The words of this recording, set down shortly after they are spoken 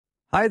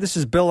Hi, this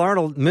is Bill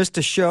Arnold. Missed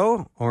a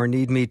show or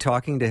need me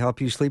talking to help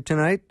you sleep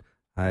tonight?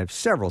 I have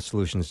several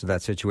solutions to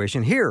that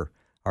situation. Here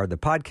are the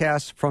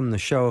podcasts from the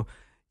show.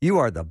 You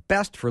are the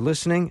best for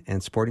listening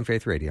and supporting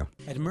Faith Radio.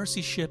 At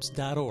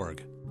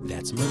mercyships.org.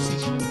 That's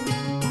Mercy.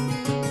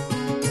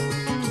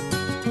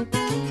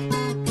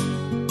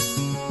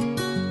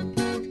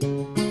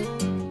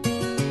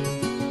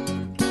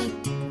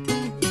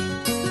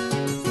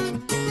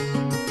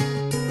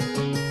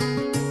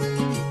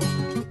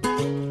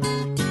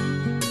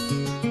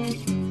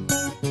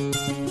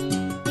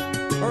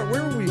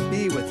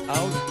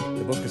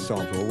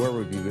 Psalms. Well, where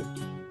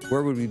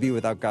would we be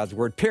without God's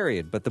Word,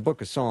 period? But the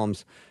book of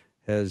Psalms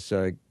has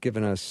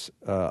given us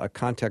a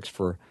context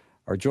for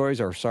our joys,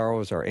 our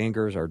sorrows, our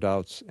angers, our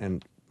doubts,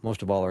 and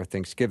most of all, our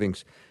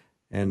thanksgivings.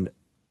 And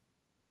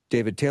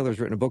David Taylor's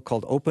written a book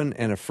called Open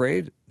and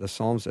Afraid, the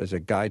Psalms as a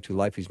Guide to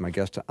Life. He's my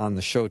guest on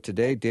the show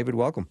today. David,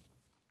 welcome.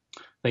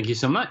 Thank you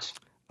so much.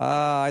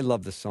 I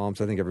love the Psalms.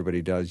 I think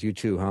everybody does. You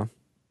too, huh?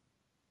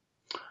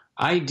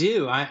 I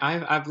do.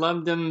 I've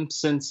loved them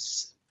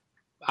since...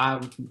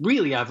 I've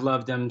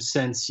loved them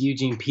since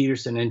Eugene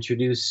Peterson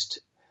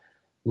introduced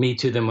me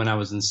to them when I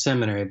was in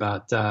seminary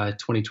about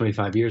 20,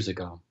 25 years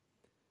ago.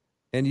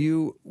 And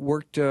you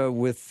worked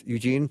with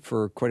Eugene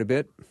for quite a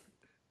bit?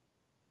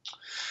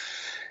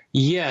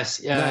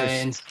 Yes.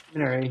 Nice. In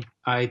seminary,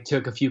 I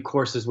took a few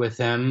courses with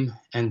him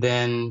and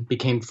then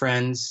became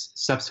friends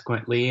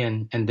subsequently.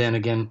 And then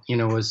again,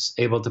 was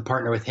able to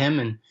partner with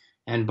him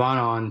and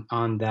Bono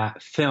on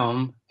that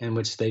film in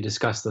which they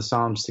discussed the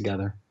Psalms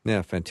together.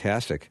 Yeah,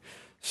 fantastic.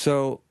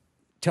 So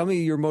tell me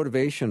your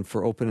motivation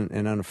for Open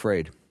and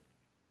Unafraid.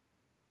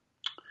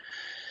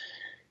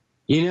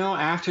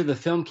 After the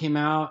film came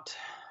out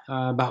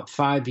about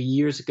 5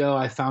 years ago,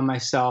 I found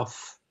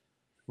myself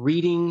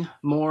reading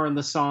more in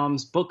the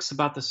Psalms, books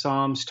about the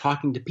Psalms,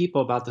 talking to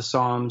people about the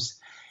Psalms,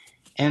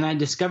 and I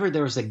discovered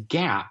there was a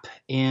gap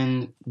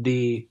in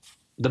the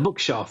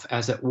bookshelf,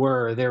 as it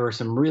were. There were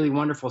some really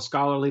wonderful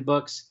scholarly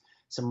books,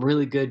 some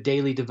really good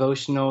daily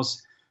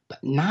devotionals,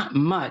 but not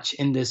much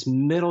in this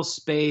middle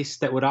space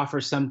that would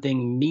offer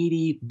something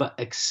meaty but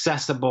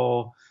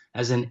accessible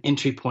as an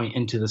entry point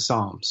into the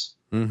Psalms.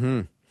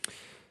 Mm-hmm.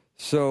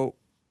 So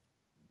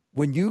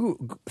when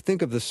you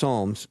think of the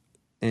Psalms,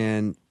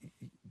 and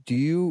do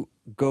you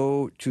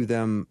go to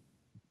them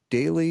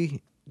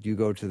daily? Do you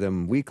go to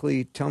them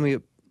weekly? Tell me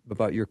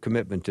about your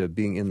commitment to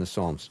being in the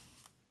Psalms.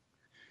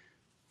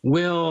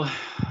 Well,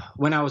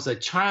 when I was a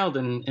child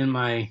in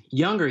my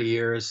younger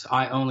years,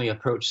 I only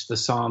approached the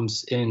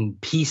Psalms in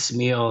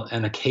piecemeal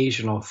and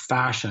occasional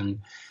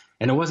fashion.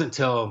 And it wasn't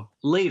until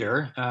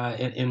later,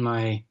 in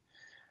my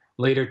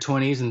later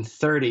 20s and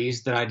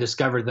 30s, that I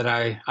discovered that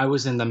I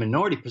was in the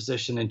minority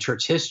position in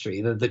church history.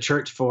 The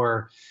church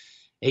for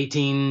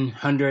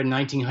 1800,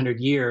 1900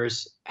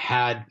 years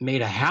had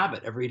made a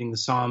habit of reading the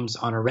Psalms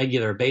on a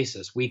regular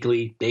basis,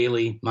 weekly,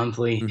 daily,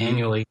 monthly,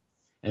 annually.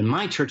 And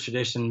my church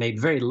tradition made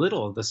very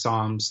little of the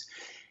Psalms.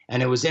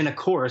 And it was in a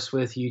course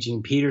with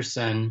Eugene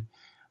Peterson.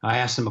 I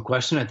asked him a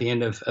question at the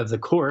end of the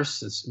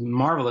course, this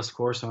marvelous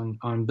course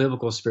on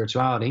biblical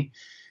spirituality,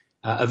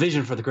 a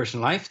vision for the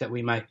Christian life that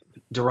we might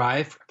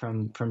derive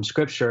from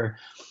Scripture.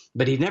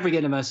 But he'd never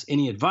given us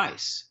any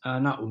advice,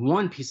 not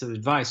one piece of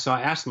advice. So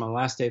I asked him on the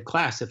last day of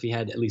class if he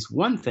had at least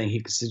one thing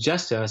he could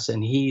suggest to us.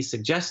 And he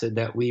suggested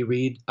that we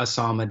read a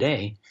psalm a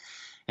day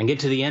and get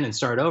to the end and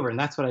start over. And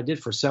that's what I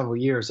did for several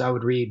years. I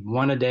would read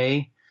one a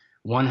day,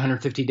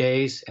 150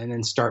 days, and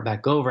then start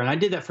back over. And I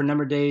did that for a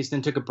number of days,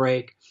 then took a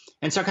break.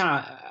 And so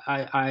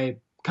I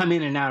come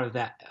in and out of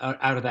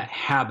that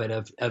habit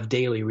of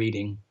daily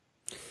reading.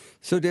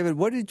 So, David,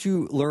 what did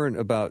you learn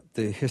about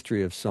the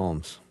history of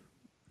Psalms?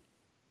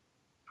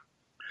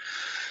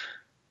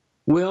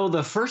 Well,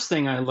 the first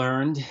thing I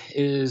learned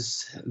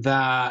is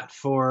that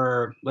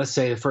for, let's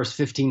say, the first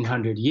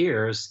 1,500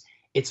 years,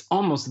 it's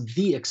almost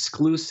the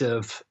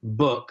exclusive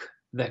book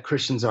that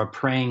Christians are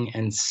praying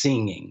and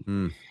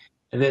singing.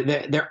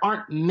 There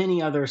aren't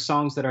many other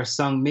songs that are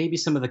sung, maybe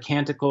some of the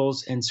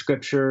canticles in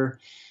Scripture,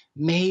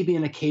 maybe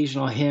an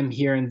occasional hymn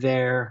here and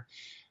there,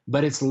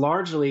 but it's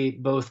largely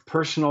both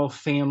personal,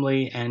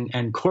 family,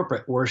 and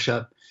corporate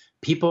worship.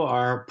 People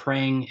are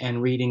praying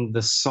and reading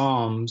the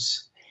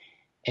Psalms.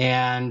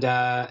 And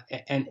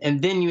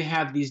then you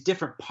have these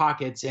different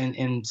pockets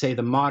in, say,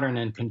 the modern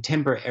and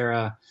contemporary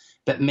era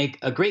that make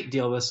a great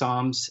deal of the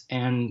Psalms,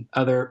 and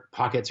other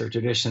pockets or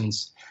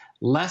traditions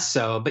less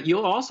so. But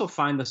you'll also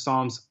find the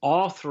Psalms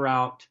all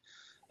throughout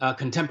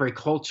contemporary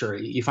culture.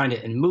 You find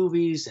it in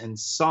movies and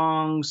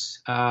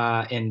songs,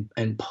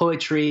 in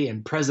poetry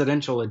and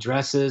presidential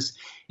addresses.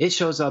 It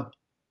shows up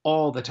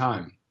all the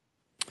time.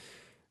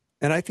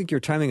 And I think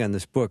your timing on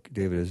this book,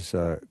 David, is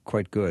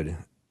quite good.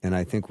 And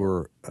I think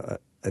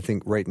I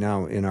think right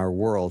now in our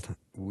world,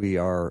 we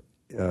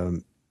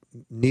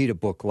need a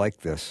book like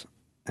this.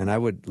 And I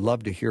would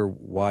love to hear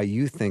why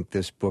you think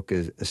this book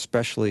is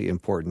especially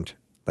important,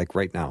 like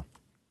right now.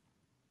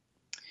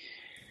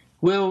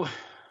 Well,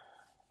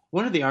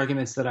 one of the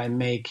arguments that I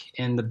make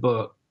in the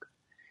book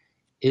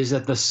is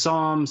that the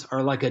Psalms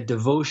are like a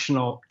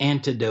devotional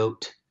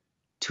antidote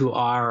to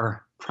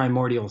our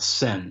primordial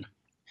sin,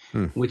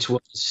 which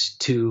was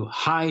to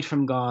hide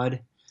from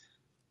God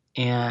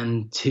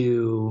and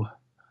to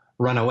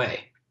run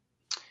away.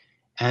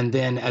 And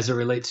then as it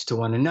relates to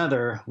one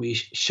another, we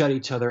shut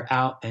each other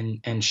out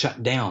and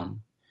shut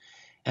down.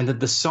 And that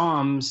the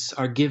Psalms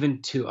are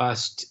given to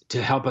us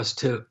to help us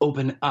to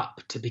open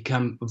up, to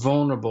become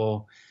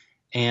vulnerable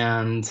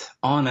and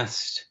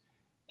honest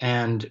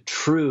and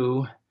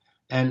true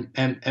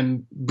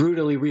and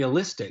brutally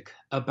realistic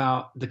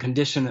about the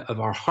condition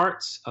of our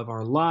hearts, of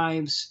our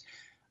lives,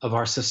 of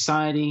our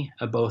society,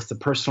 of both the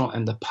personal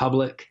and the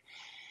public.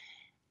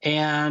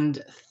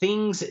 And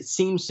things, it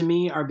seems to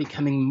me, are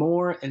becoming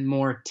more and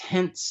more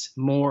tense,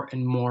 more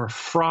and more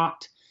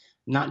fraught,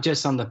 not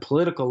just on the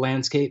political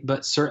landscape,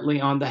 but certainly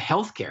on the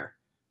healthcare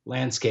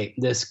landscape.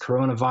 This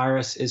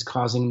coronavirus is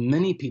causing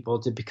many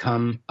people to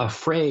become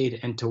afraid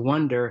and to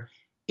wonder,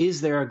 is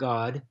there a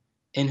God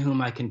in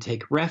whom I can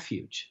take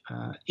refuge?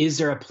 Is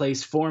there a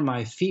place for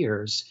my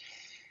fears?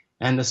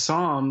 And the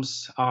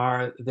Psalms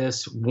are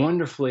this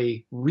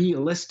wonderfully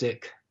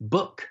realistic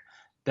book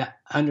that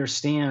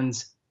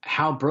understands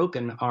how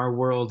broken our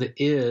world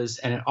is,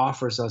 and it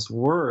offers us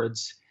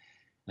words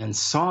and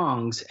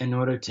songs in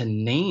order to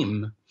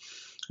name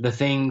the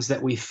things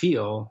that we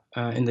feel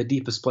in the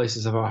deepest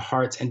places of our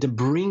hearts, and to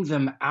bring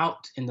them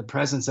out in the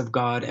presence of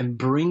God and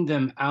bring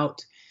them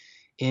out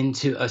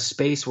into a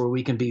space where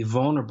we can be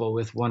vulnerable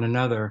with one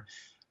another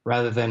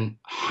rather than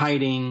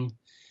hiding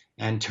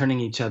and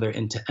turning each other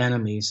into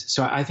enemies.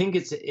 So I think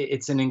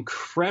it's an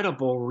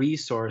incredible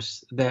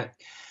resource that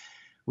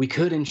we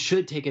could and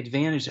should take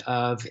advantage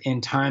of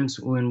in times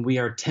when we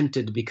are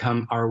tempted to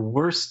become our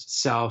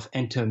worst self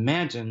and to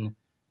imagine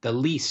the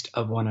least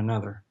of one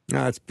another.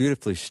 No, it's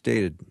beautifully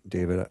stated,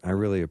 David. I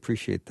really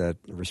appreciate that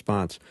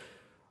response.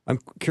 I'm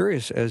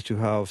curious as to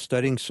how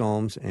studying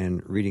Psalms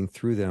and reading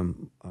through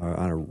them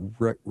on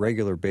a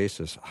regular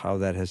basis, how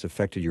that has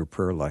affected your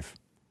prayer life.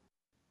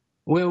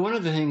 Well, one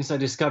of the things I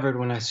discovered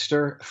when I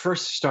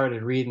first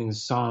started reading the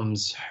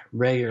Psalms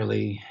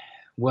regularly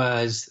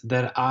was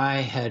that I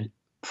had,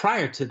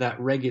 prior to that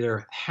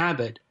regular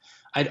habit,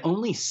 I'd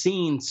only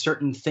seen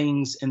certain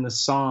things in the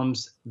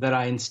Psalms that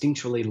I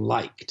instinctually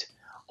liked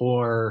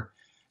or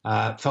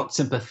felt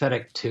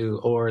sympathetic to,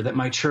 or that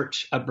my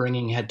church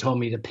upbringing had told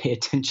me to pay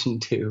attention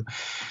to.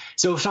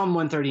 So Psalm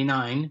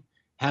 139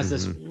 has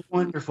this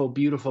wonderful,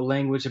 beautiful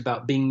language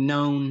about being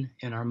known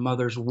in our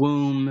mother's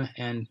womb,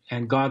 and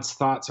God's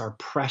thoughts are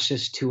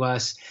precious to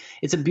us.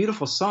 It's a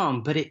beautiful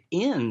psalm, but it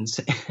ends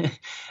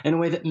in a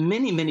way that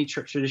many, many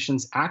church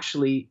traditions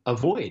actually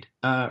avoid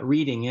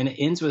reading, and it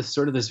ends with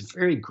sort of this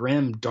very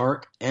grim,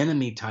 dark,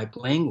 enemy-type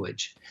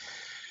language.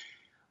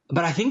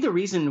 But I think the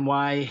reason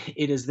why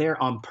it is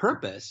there on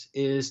purpose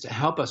is to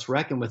help us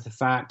reckon with the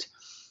fact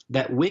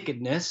that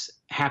wickedness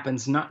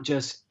happens not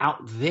just out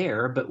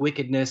there, but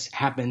wickedness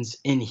happens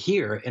in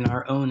here, in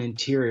our own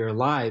interior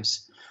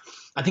lives.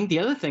 I think the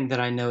other thing that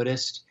I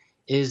noticed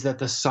is that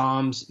the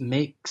Psalms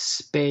make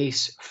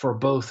space for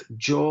both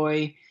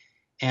joy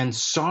and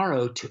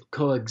sorrow to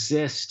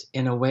coexist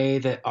in a way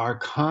that our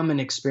common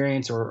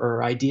experience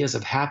or ideas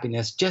of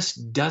happiness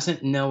just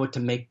doesn't know what to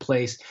make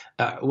place,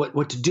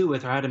 what to do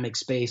with, or how to make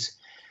space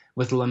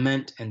with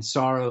lament and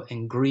sorrow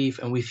and grief.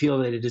 And we feel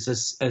that it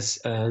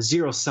is a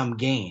zero-sum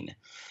game.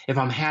 If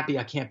I'm happy,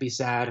 I can't be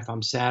sad. If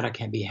I'm sad, I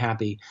can't be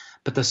happy.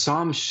 But the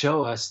Psalms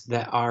show us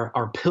that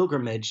our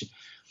pilgrimage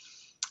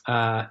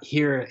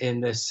here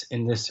in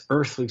this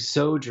earthly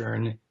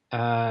sojourn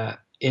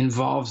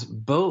involves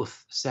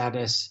both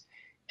sadness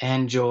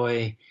and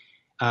joy,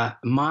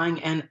 mine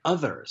and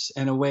others,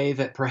 in a way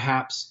that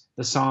perhaps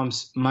the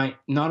Psalms might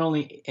not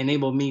only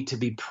enable me to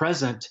be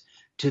present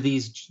to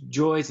these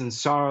joys and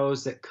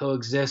sorrows that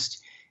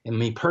coexist in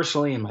me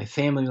personally, in my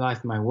family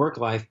life, my work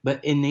life,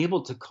 but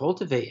enable to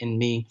cultivate in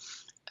me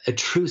a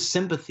true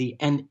sympathy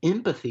and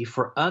empathy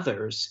for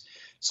others,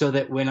 so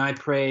that when I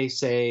pray,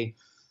 say,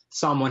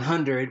 Psalm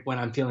 100, when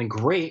I'm feeling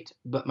great,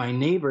 but my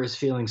neighbor is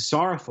feeling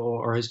sorrowful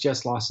or has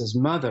just lost his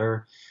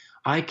mother,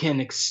 I can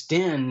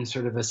extend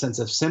sort of a sense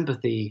of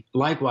sympathy.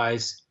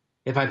 Likewise,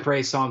 if I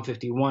pray Psalm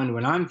 51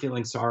 when I'm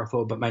feeling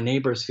sorrowful, but my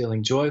neighbor is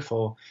feeling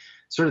joyful,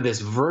 sort of this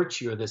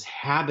virtue or this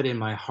habit in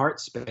my heart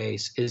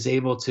space is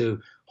able to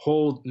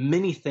hold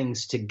many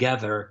things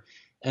together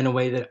in a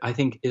way that I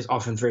think is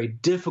often very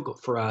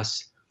difficult for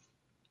us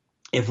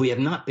if we have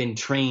not been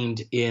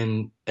trained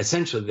in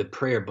essentially the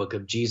prayer book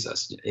of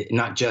Jesus,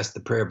 not just the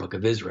prayer book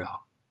of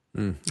Israel.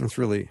 That's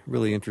really,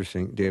 really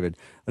interesting, David.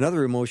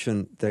 Another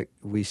emotion that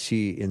we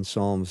see in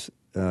Psalms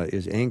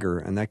is anger,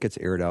 and that gets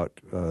aired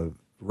out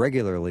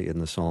regularly in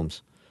the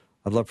Psalms.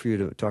 I'd love for you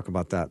to talk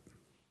about that.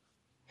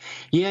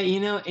 Yeah,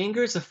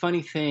 anger is a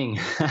funny thing,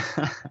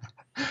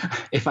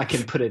 if I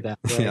can put it that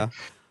way. Yeah.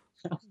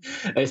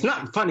 It's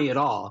not funny at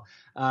all.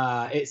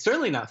 It's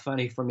certainly not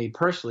funny for me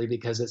personally,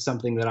 because it's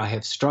something that I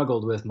have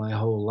struggled with my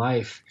whole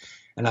life,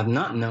 and I've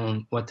not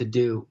known what to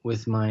do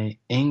with my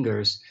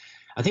angers.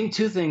 I think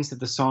two things that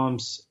the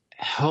Psalms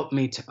help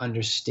me to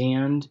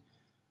understand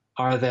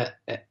are that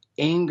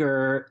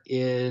anger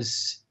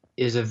is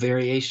a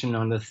variation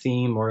on the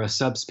theme or a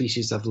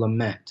subspecies of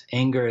lament.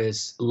 Anger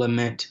is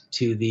lament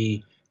to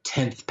the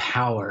 10th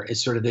power.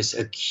 It's sort of this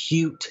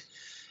acute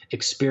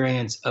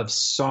experience of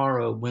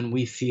sorrow when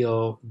we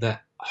feel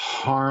that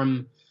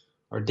harm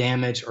or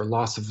damage or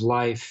loss of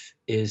life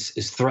is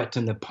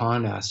threatened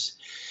upon us,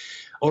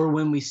 or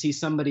when we see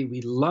somebody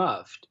we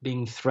loved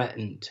being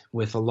threatened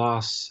with a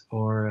loss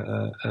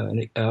or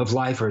of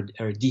life or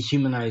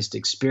dehumanized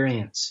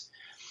experience.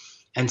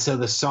 And so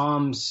the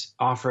Psalms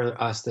offer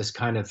us this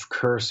kind of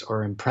curse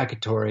or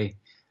imprecatory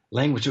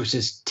language, which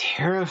is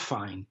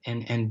terrifying.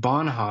 And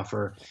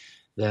Bonhoeffer,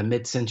 the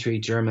mid-century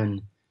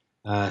German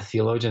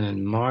theologian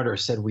and martyr,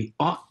 said we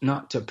ought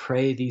not to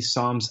pray these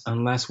Psalms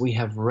unless we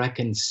have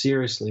reckoned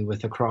seriously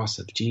with the cross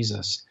of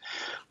Jesus.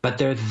 But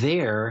they're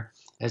there,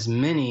 as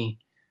many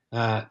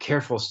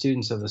careful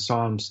students of the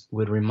Psalms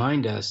would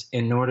remind us,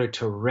 in order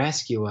to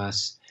rescue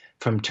us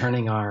from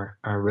turning our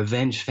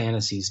revenge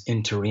fantasies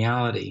into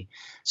reality.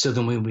 So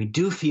that when we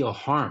do feel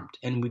harmed,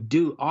 and we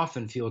do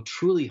often feel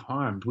truly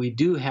harmed, we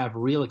do have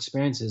real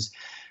experiences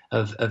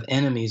of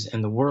enemies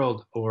in the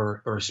world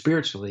or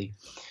spiritually,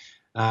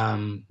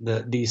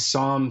 these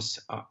Psalms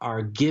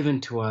are given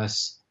to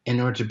us in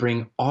order to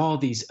bring all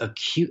these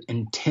acute,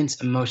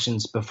 intense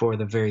emotions before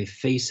the very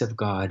face of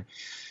God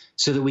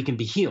so that we can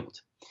be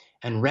healed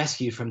and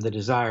rescued from the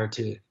desire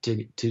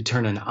to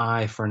turn an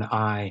eye for an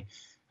eye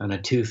and a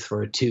tooth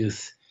for a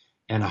tooth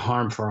and a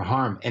harm for a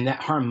harm. And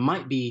that harm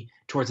might be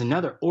towards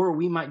another, or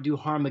we might do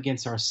harm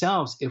against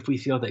ourselves if we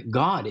feel that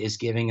God is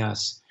giving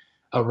us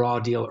a raw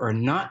deal or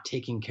not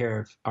taking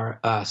care of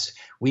us.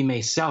 We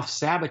may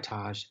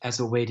self-sabotage as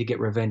a way to get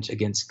revenge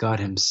against God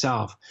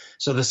himself.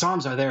 So the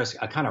Psalms are there as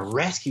a kind of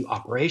rescue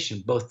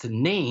operation, both to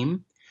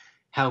name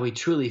how we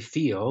truly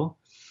feel,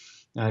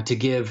 to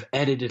give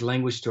edited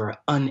language to our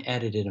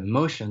unedited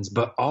emotions,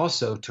 but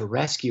also to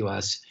rescue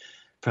us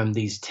from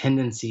these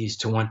tendencies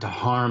to want to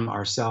harm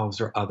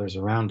ourselves or others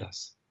around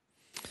us.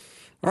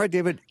 All right,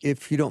 David,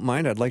 if you don't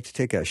mind, I'd like to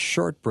take a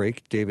short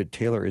break. David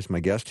Taylor is my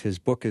guest. His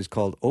book is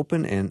called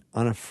Open and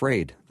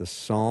Unafraid, The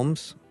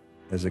Psalms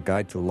as a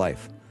Guide to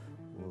Life.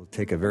 We'll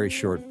take a very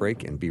short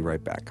break and be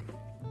right back.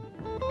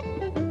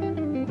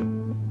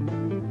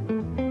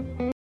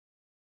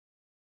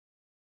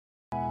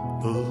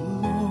 The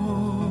Lord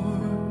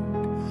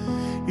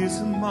is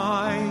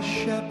my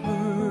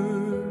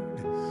shepherd,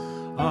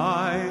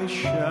 I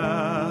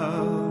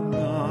shall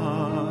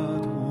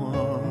not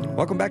want.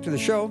 Welcome back to the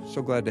show.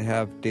 So glad to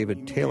have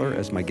David Taylor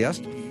as my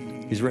guest.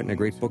 He's written a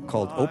great book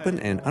called Open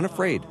and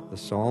Unafraid, The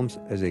Psalms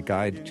as a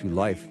Guide to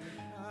Life.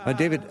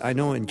 David, I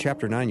know in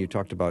chapter 9 you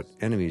talked about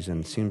enemies,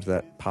 and it seems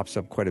that pops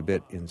up quite a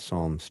bit in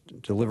Psalms.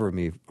 Deliver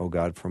me, O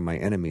God, from my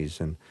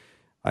enemies. And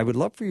I would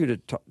love for you to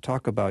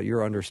talk about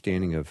your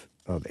understanding of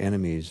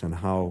enemies and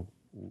how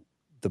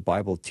the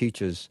Bible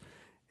teaches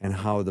and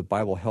how the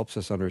Bible helps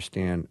us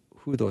understand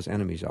who those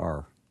enemies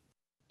are.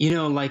 You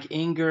know, like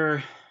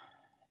anger,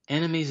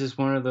 enemies is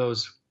one of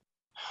those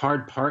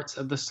hard parts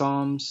of the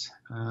Psalms.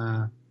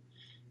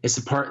 It's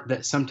the part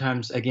that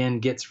sometimes, again,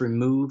 gets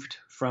removed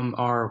from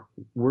our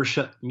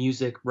worship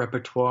music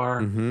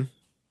repertoire,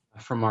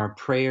 from our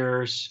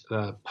prayers,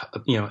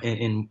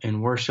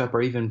 in worship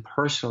or even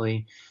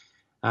personally.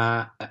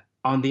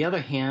 On the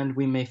other hand,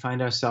 we may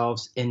find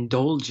ourselves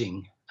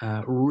indulging,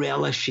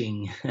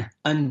 relishing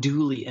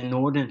unduly,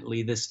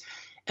 inordinately this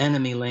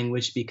enemy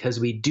language because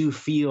we do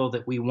feel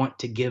that we want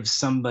to give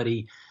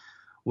somebody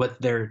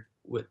what they're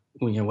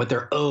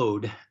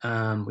owed.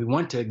 We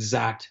want to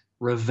exact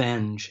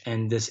revenge,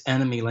 and this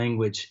enemy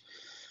language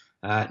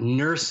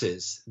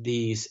nurses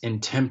these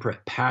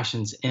intemperate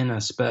passions in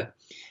us. But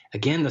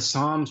again, the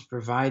Psalms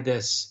provide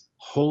this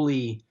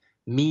holy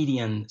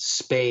median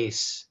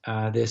space,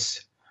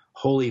 this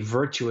holy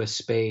virtuous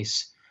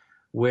space,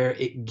 where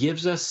it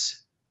gives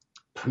us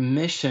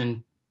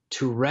permission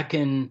to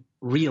reckon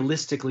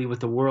realistically with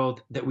the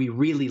world that we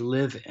really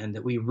live in,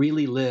 that we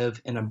really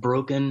live in a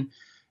broken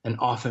and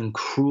often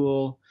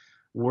cruel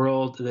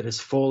world that is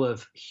full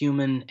of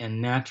human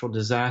and natural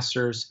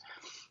disasters.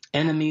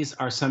 Enemies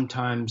are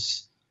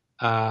sometimes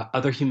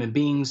other human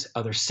beings,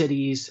 other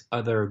cities,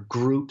 other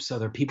groups,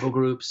 other people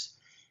groups.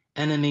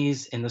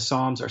 Enemies in the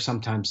Psalms are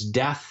sometimes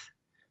death.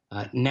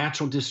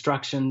 Natural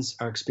destructions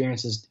are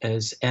experienced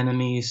as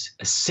enemies.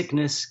 A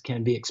sickness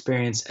can be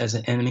experienced as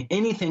an enemy.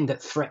 Anything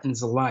that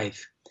threatens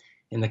life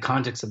in the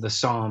context of the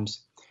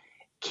Psalms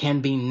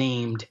can be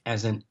named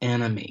as an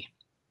enemy.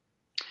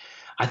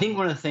 I think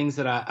one of the things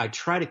that I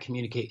try to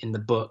communicate in the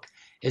book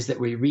is that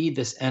we read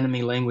this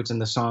enemy language in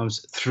the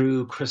Psalms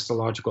through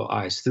Christological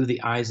eyes, through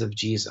the eyes of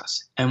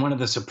Jesus. And one of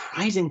the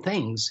surprising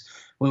things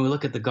when we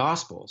look at the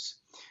Gospels,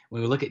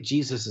 when we look at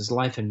Jesus'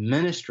 life and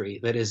ministry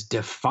that is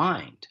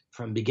defined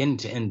from beginning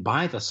to end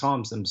by the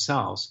Psalms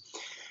themselves,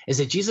 is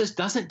that Jesus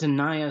doesn't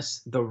deny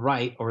us the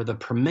right or the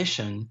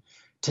permission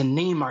to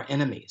name our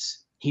enemies.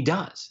 He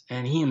does,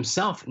 and he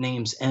himself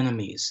names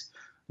enemies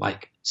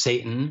like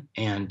Satan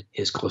and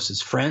his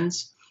closest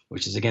friends,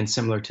 which is again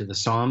similar to the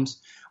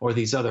Psalms, or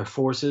these other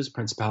forces,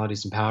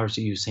 principalities and powers,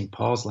 to use St.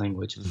 Paul's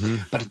language.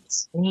 But at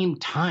the same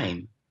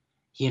time,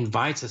 he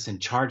invites us and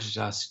charges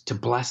us to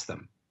bless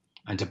them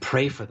and to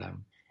pray for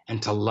them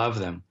and to love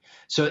them.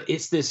 So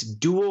it's this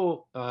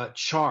dual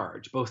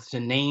charge, both to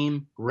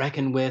name,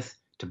 reckon with,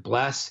 to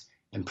bless,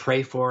 and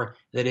pray for,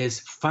 that is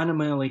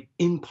fundamentally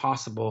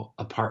impossible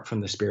apart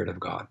from the Spirit of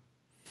God.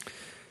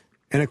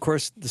 And of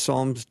course, the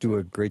Psalms do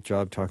a great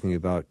job talking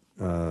about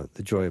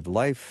the joy of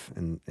life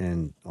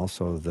and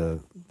also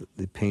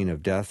the pain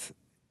of death.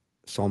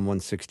 Psalm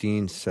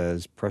 116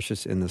 says,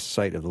 "Precious in the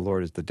sight of the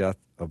Lord is the death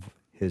of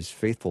his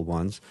faithful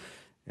ones."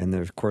 And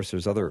of course,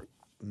 there's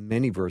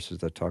many verses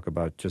that talk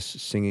about just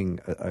singing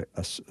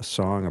a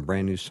song, a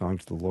brand new song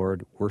to the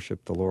Lord,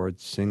 worship the Lord,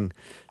 sing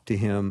to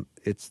him.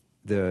 It's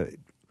the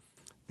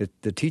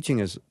teaching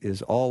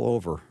is all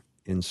over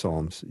in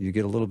Psalms. You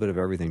get a little bit of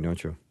everything,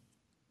 don't you?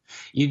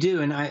 You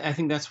do, and I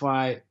think that's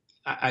why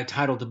I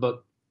titled the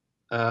book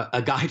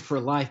A Guide for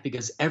Life,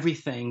 because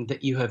everything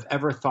that you have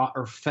ever thought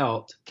or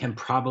felt can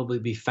probably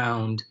be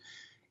found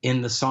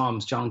in the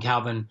Psalms. John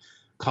Calvin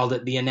called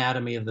it the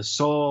anatomy of the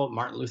soul.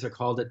 Martin Luther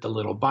called it the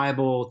little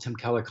Bible. Tim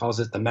Keller calls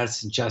it the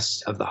medicine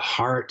chest of the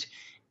heart.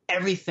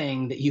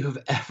 Everything that you have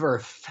ever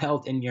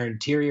felt in your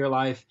interior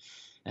life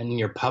and in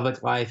your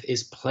public life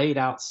is played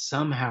out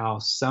somehow,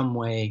 some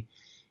way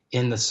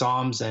in the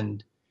Psalms.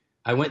 And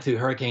I went through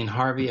Hurricane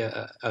Harvey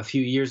a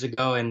few years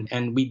ago,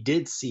 and we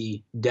did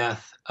see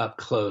death up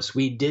close.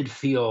 We did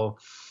feel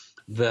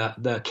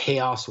the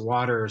chaos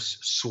waters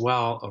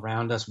swell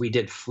around us. We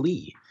did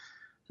flee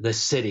the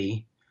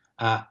city,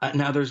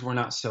 and others were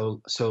not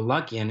so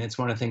lucky. And it's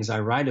one of the things I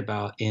write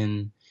about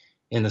in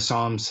the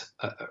Psalms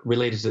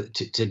related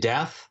to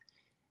death,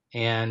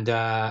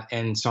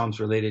 and Psalms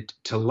related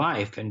to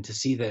life, and to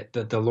see that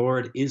the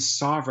Lord is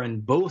sovereign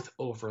both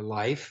over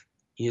life.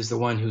 He is the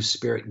one whose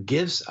Spirit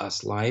gives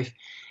us life,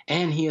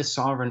 and he is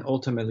sovereign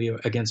ultimately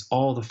against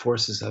all the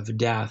forces of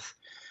death,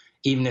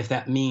 even if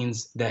that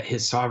means that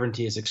his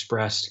sovereignty is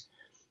expressed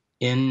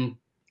in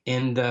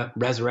the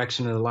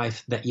resurrection of the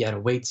life that yet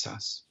awaits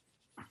us.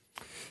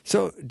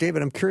 So,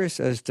 David, I'm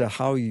curious as to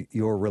how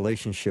your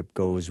relationship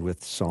goes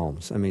with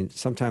Psalms. I mean,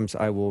 sometimes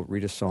I will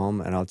read a psalm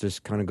and I'll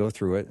just kind of go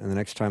through it, and the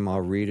next time I'll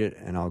read it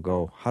and I'll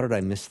go, how did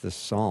I miss this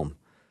psalm?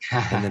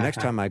 And the next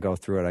time I go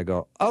through it, I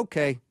go,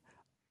 okay,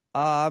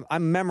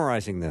 I'm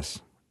memorizing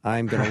this.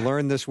 I'm going to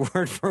learn this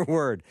word for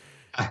word.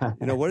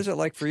 What is it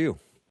like for you?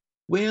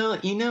 Well,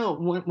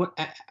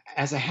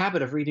 as a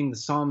habit of reading the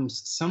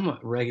Psalms somewhat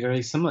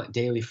regularly, somewhat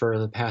daily for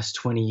the past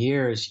 20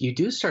 years, you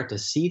do start to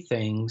see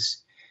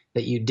things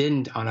that you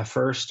didn't on a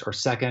first or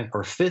second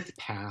or fifth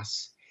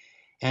pass,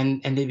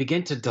 and they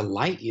begin to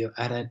delight you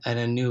at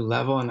a new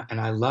level, and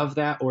I love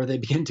that. Or they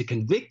begin to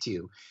convict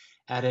you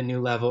at a new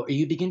level, or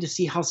you begin to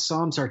see how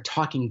Psalms are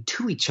talking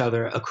to each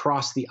other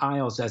across the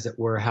aisles, as it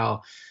were,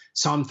 how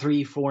Psalm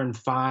 3, 4, and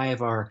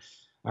 5 are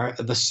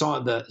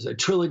the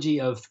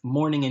trilogy of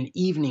morning and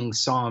evening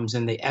Psalms,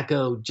 and they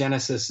echo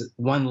Genesis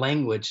one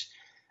language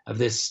of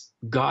this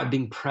God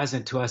being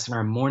present to us in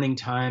our morning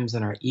times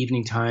and our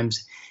evening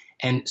times,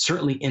 and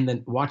certainly in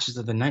the watches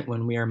of the night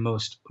when we are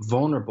most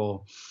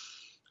vulnerable.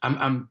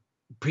 I'm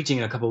preaching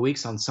in a couple of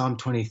weeks on Psalm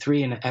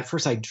 23, and at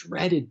first I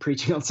dreaded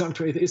preaching on Psalm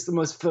 23. It's the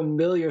most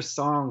familiar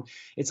song.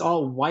 It's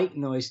all white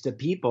noise to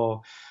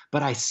people,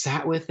 but I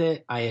sat with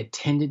it. I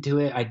attended to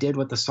it. I did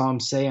what the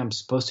Psalms say I'm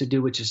supposed to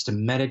do, which is to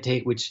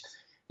meditate, which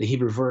the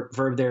Hebrew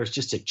verb there is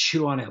just to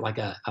chew on it like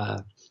a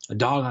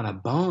dog on a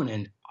bone.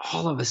 And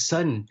all of a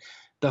sudden,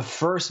 the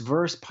first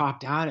verse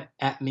popped out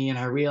at me, and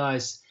I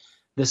realized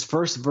this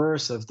first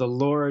verse of "The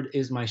Lord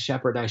is my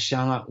shepherd, I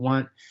shall not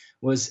want"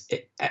 was,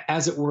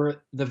 as it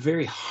were, the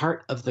very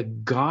heart of the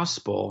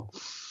gospel,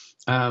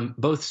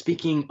 both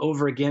speaking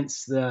over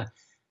against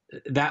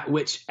that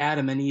which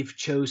Adam and Eve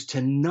chose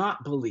to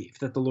not believe,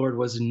 that the Lord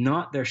was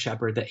not their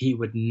shepherd, that he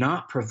would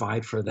not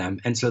provide for them,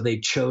 and so they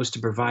chose to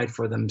provide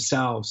for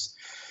themselves.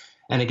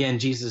 And again,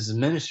 Jesus'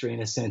 ministry,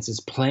 in a sense,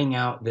 is playing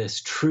out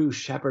this true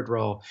shepherd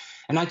role.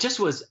 And I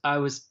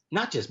was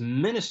not just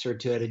ministered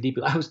to at a deep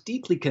level, I was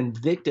deeply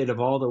convicted of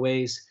all the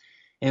ways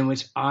in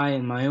which I,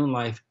 in my own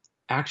life,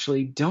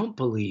 actually don't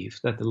believe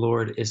that the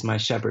Lord is my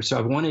shepherd. So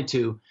I wanted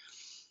to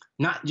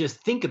not just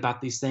think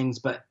about these things,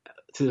 but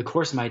through the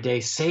course of my day,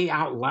 say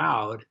out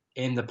loud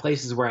in the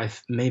places where I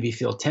maybe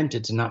feel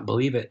tempted to not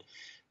believe it,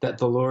 that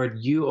the Lord,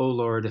 you, O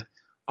Lord,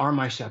 are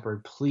my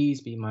shepherd.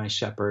 Please be my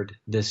shepherd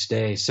this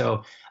day.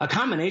 So a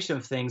combination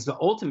of things, but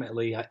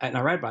ultimately, and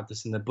I write about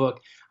this in the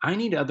book, I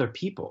need other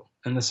people.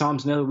 And the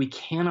Psalms know that we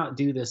cannot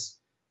do this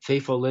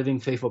faithful living,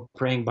 faithful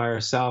praying by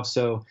ourselves.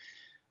 So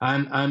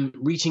I'm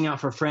reaching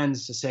out for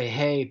friends to say,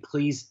 hey,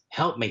 please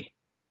help me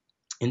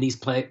in these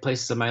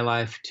places of my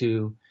life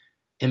to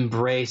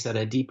embrace at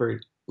a deeper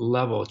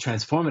level,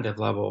 transformative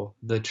level,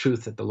 the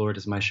truth that the Lord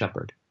is my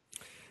shepherd.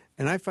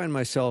 And I find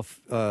myself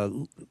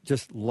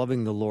just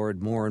loving the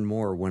Lord more and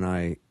more when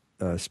I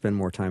spend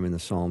more time in the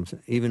Psalms.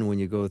 Even when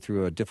you go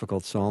through a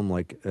difficult psalm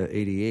like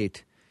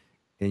 88,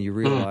 and you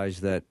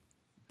realize that,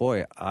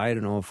 boy, I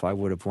don't know if I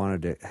would have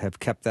wanted to have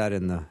kept that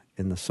in the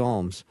in the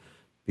Psalms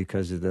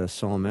because the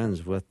psalm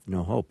ends with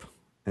no hope.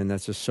 And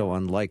that's just so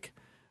unlike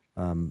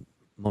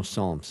most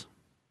Psalms.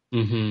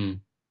 Mm-hmm.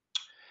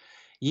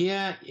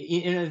 Yeah,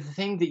 the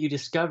thing that you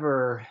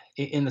discover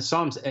in the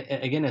Psalms,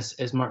 again,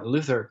 as Martin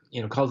Luther,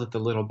 calls it the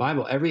Little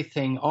Bible,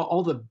 everything,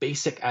 all the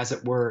basic, as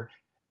it were,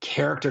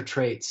 character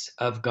traits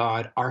of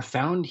God are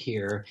found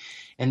here,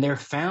 and they're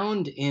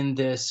found in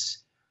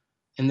this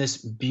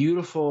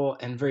beautiful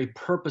and very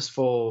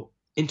purposeful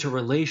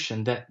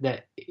interrelation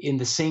that in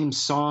the same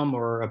psalm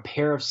or a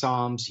pair of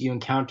psalms you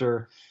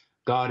encounter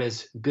God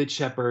as good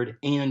shepherd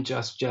and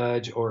just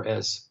judge, or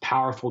as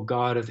powerful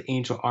God of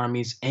angel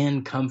armies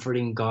and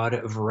comforting God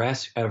of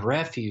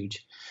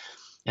refuge.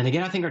 And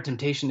again, I think our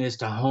temptation is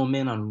to home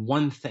in on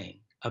one thing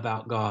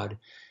about God,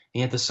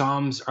 and yet the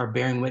Psalms are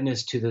bearing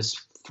witness to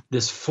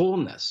this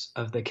fullness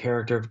of the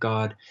character of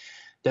God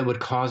that would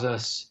cause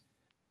us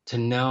to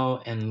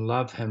know and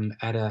love him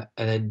at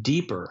a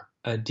deeper,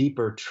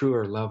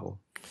 truer level.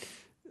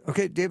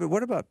 Okay, David,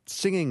 what about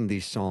singing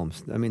these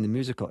Psalms? I mean, the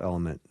musical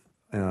element,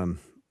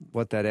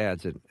 what that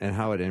adds and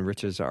how it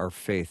enriches our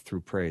faith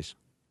through praise.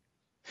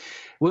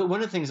 Well,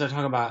 one of the things I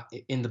talk about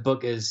in the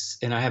book is,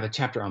 and I have a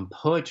chapter on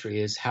poetry,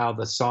 is how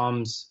the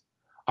Psalms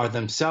are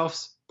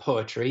themselves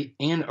poetry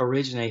and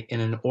originate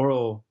in an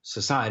oral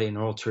society, an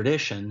oral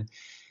tradition.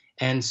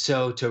 And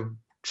so to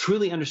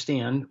truly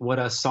understand what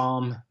a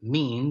psalm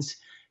means,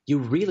 you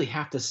really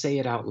have to say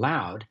it out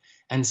loud.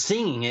 And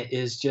singing it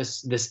is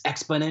just this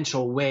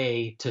exponential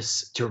way to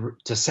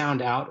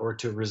sound out or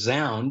to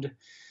resound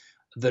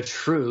the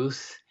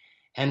truth.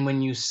 And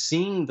when you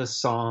sing the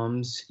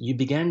Psalms, you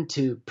begin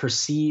to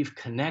perceive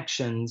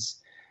connections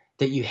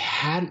that you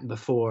hadn't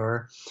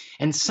before.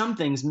 And some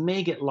things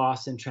may get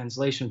lost in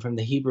translation from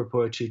the Hebrew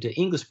poetry to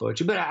English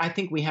poetry. But I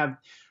think we have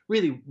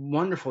really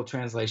wonderful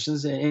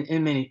translations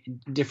in many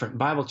different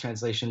Bible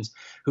translations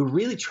who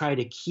really try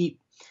to keep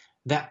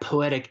that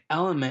poetic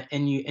element.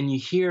 And you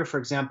hear, for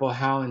example,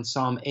 how in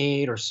Psalm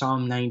 8 or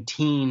Psalm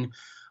 19,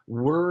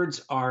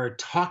 words are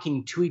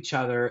talking to each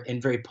other in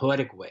very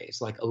poetic ways,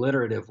 like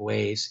alliterative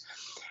ways,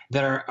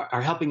 that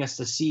are helping us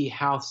to see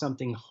how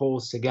something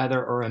holds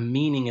together, or a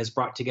meaning is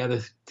brought together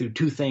through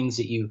two things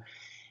that you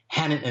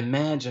hadn't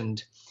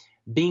imagined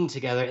being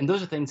together. And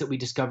those are things that we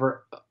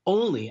discover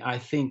only, I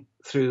think,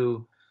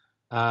 through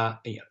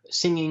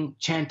singing,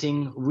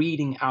 chanting,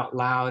 reading out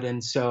loud.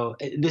 And so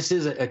this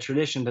is a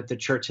tradition that the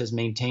church has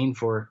maintained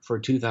for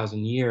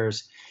 2,000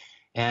 years.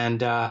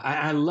 And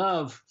I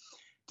love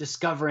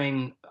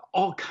discovering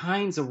all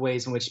kinds of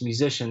ways in which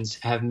musicians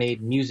have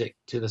made music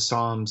to the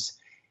Psalms.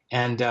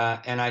 And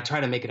I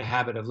try to make it a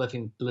habit of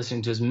listening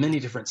to as many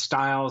different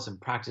styles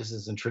and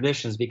practices and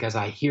traditions, because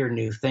I hear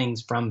new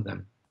things from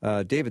them.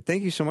 David,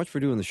 thank you so much for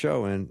doing the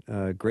show, and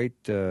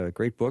great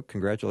book.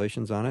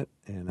 Congratulations on it.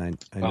 And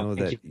I know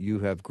that you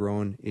have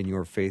grown in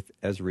your faith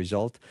as a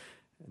result.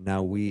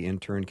 Now we, in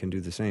turn, can do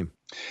the same.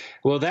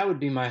 Well, that would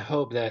be my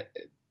hope. That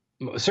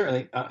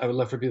certainly I would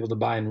love for people to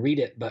buy and read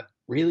it, but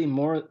really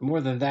more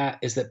than that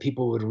is that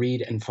people would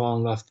read and fall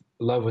in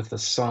love with the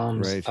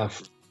Psalms.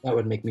 Right. That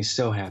would make me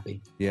so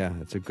happy. Yeah,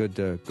 it's a good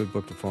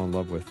book to fall in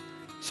love with.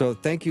 So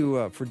thank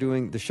you for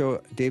doing the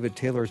show. David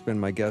Taylor has been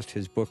my guest.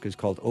 His book is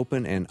called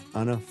Open and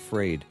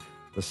Unafraid,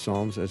 The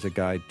Psalms as a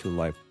Guide to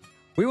Life.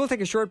 We will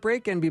take a short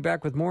break and be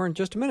back with more in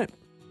just a minute.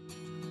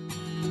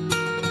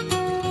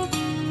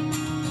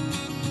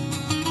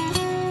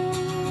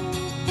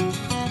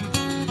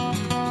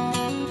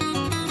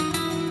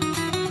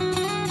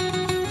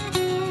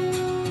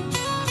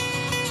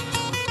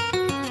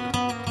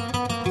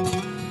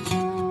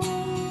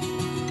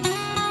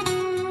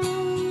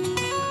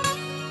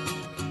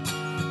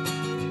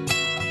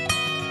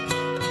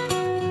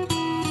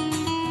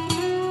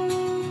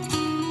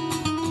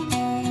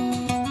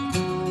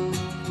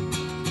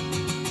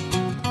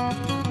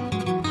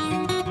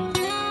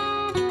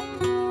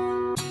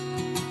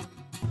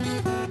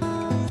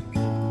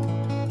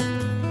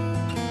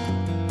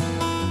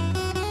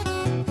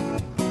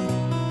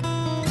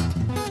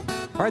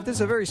 All right, this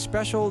is a very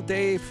special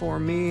day for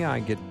me.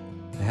 I get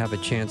to have a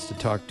chance to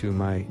talk to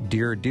my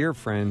dear, dear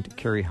friend,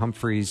 Cary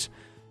Humphries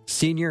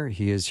Sr.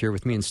 He is here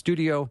with me in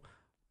studio.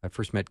 I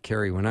first met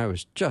Cary when I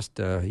was just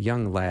a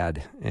young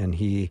lad, and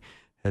he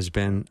has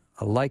been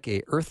like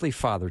a earthly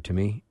father to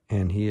me,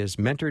 and he has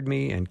mentored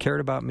me and cared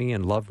about me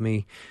and loved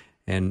me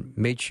and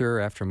made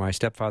sure after my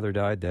stepfather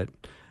died that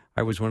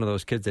I was one of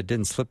those kids that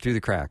didn't slip through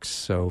the cracks.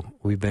 So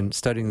we've been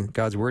studying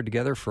God's Word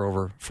together for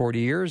over 40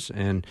 years,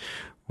 and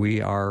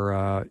we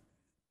are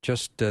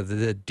just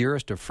the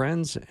dearest of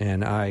friends,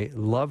 and I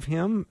love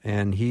him,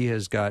 and he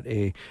has got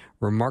a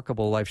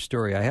remarkable life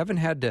story. I haven't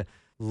had to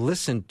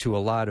listen to a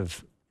lot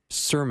of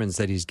sermons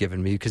that he's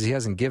given me because he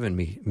hasn't given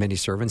me many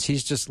sermons.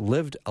 He's just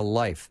lived a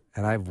life,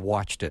 and I've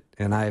watched it,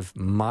 and I've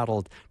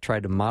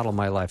tried to model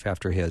my life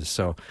after his.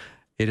 So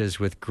it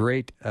is with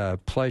great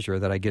pleasure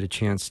that I get a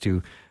chance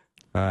to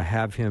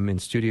have him in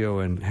studio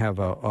and have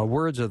a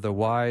Words of the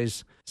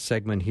Wise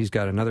segment. He's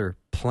got another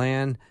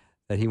plan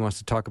that he wants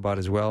to talk about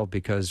as well,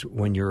 because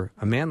when you're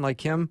a man like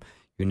him,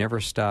 you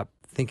never stop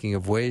thinking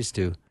of ways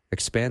to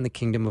expand the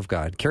kingdom of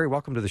God. Cary,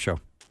 welcome to the show.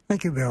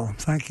 Thank you, Bill.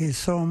 Thank you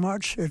so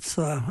much. It's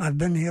I've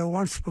been here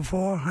once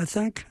before, I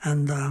think,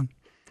 and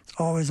it's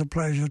always a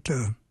pleasure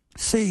to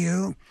see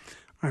you.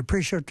 I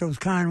appreciate those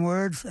kind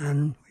words,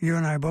 and you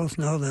and I both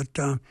know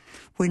that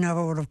we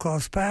never would have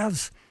crossed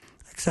paths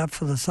except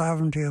for the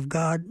sovereignty of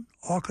God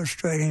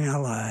orchestrating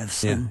our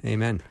lives. Yeah, and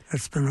amen.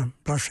 It's been a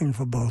blessing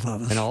for both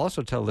of us. And I'll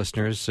also tell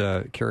listeners,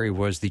 Cary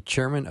was the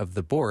chairman of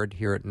the board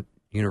here at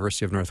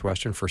University of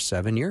Northwestern for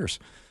 7 years.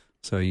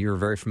 So you're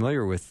very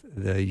familiar with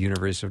the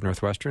University of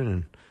Northwestern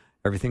and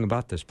everything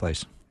about this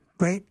place.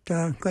 Great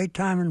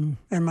time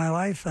in my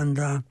life,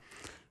 and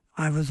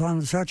I was on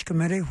the search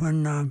committee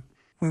when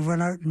we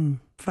went out and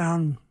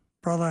found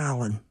Brother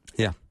Allen.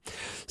 Yeah.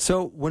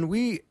 So when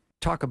we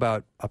talk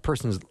about a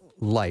person's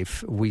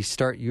life, we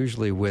start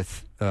usually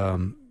with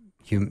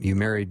you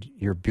married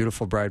your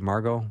beautiful bride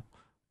Margot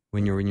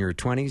when you were in your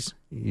 20s.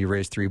 You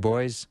raised 3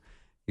 boys.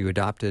 You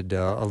adopted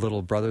a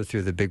little brother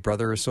through the Big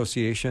Brother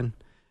Association,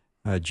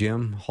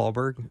 Jim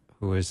Hallberg,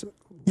 who is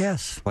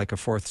like a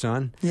 4th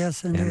son.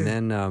 Yes, indeed.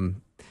 And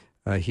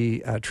then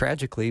he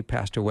tragically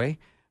passed away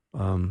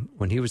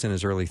when he was in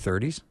his early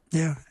 30s.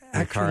 Yeah,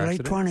 actually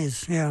late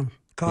 20s. Yeah,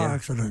 car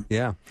accident.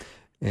 Yeah,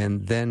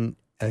 and then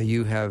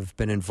you have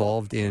been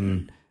involved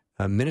in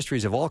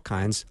ministries of all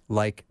kinds,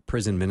 like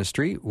prison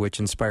ministry, which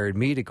inspired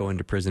me to go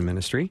into prison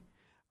ministry.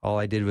 All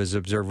I did was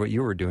observe what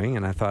you were doing,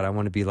 and I thought I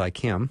want to be like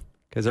him,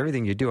 because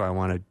everything you do I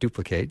want to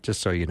duplicate, just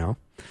so you know.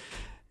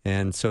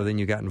 And so then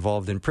you got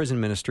involved in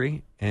prison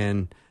ministry,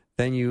 and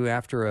then you,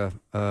 after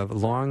a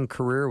long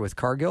career with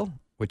Cargill,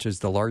 which is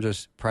the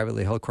largest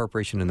privately held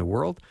corporation in the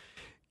world,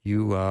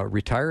 you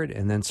retired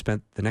and then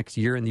spent the next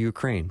year in the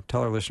Ukraine.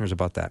 Tell our listeners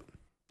about that.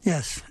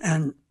 Yes,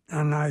 and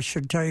I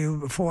should tell you,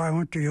 before I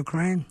went to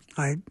Ukraine,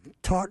 I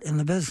taught in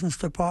the business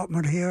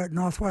department here at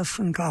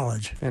Northwestern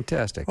College.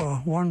 Fantastic. For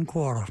 1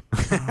 quarter.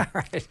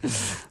 Right.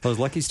 Those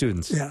lucky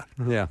students. Yeah.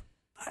 Yeah.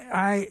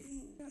 I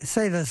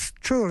say this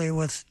truly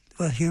with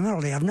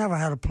humility. I've never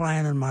had a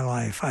plan in my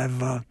life.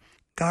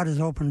 God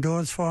has opened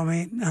doors for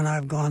me, and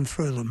I've gone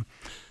through them.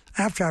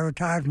 After I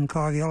retired from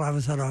Cargill, I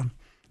was at a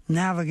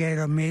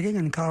Navigator meeting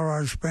in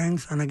Colorado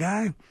Springs, and a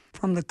guy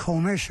from the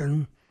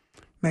commission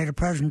made a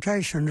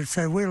presentation that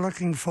said, we're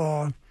looking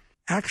for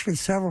actually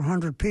several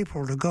hundred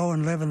people to go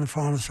and live in the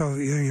former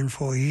Soviet Union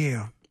for a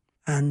year.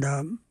 And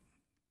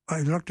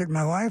I looked at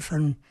my wife,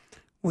 and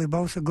we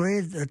both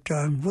agreed that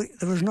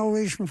there was no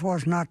reason for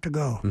us not to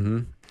go. Mm-hmm.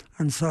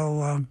 And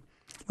so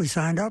we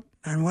signed up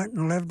and went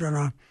and lived in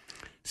a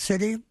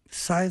city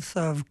south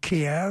of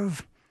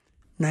Kiev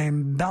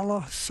named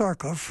Bela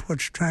Cirkov,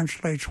 which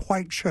translates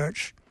White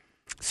Church.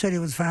 The city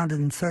was founded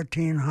in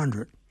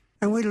 1300.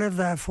 And we lived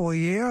there for a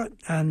year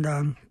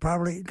and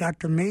probably got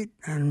to meet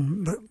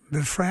and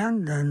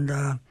befriend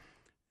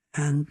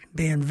and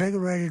be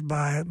invigorated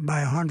by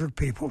 100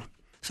 people.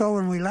 So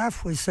when we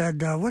left, we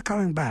said, we're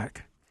coming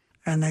back.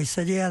 And they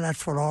said, yeah,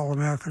 that's what all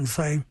Americans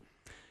say.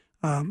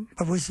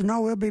 But we said,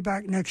 no, we'll be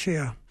back next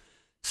year.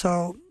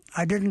 So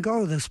I didn't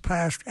go this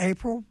past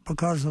April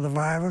because of the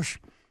virus,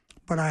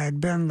 but I had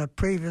been the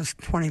previous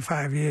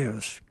 25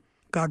 years.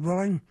 God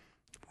willing,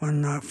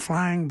 when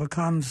flying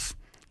becomes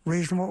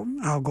reasonable,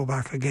 I'll go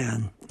back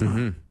again.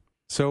 Mm-hmm.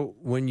 So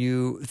when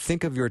you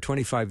think of your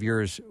 25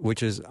 years,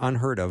 which is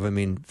unheard of, I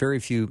mean, very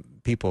few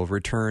people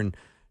return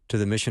to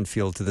the mission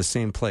field to the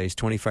same place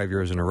 25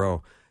 years in a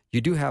row. You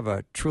do have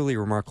a truly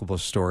remarkable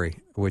story,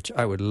 which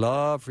I would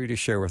love for you to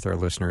share with our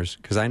listeners,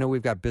 because I know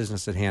we've got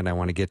business at hand I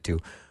want to get to.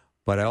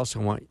 But I also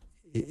want,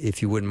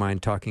 if you wouldn't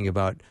mind, talking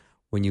about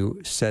when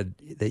you said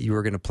that you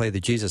were going to play the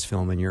Jesus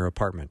film in your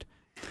apartment,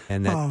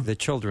 and that the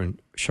children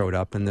showed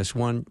up, and this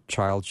one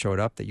child showed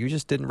up that you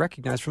just didn't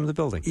recognize from the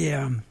building.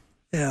 Yeah.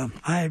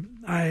 I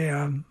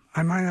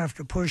might have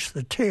to push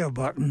the tear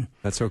button.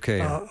 That's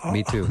okay.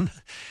 Me too.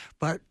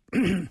 But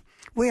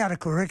we had a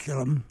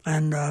curriculum,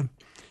 and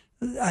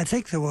I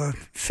think there were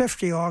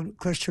 50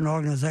 Christian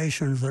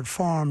organizations that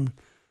formed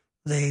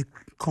the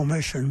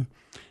commission,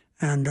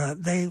 and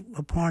they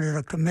appointed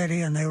a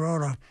committee, and they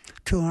wrote a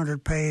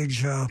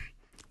 200-page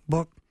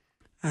book,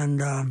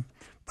 and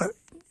but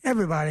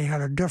everybody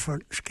had a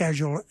different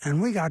schedule,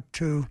 and we got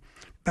to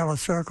Bela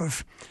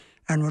Cirkov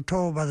and were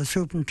told by the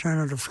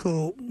superintendent of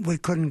school we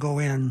couldn't go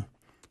in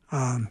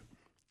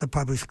the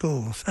public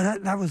schools,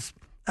 and that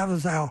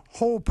was our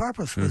whole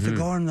purpose, was to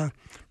go in the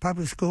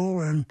public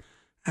school and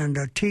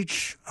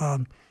teach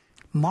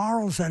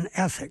morals and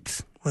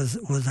ethics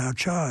was our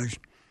charge.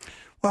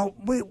 Well,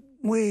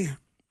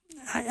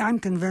 I'm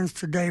convinced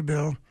today,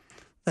 Bill,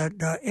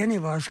 that any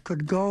of us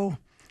could go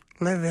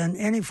live in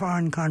any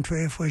foreign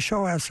country if we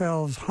show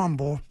ourselves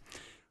humble,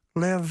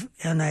 live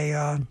in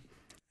a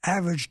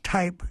average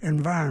type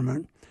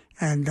environment,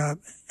 and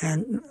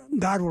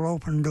God will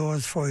open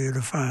doors for you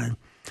to find.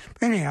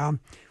 But anyhow,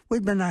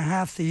 we'd been there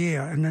half the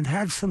year and had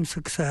had some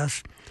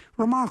success,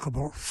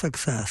 remarkable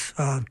success.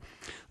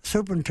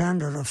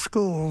 Superintendent of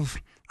schools,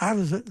 I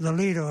was the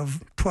leader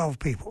of 12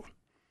 people.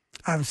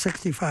 I was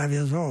 65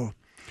 years old.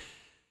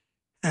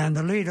 And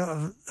the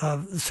leader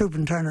of the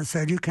superintendent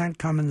said, you can't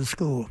come in the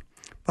school.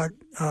 But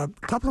a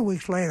couple of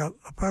weeks later,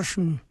 a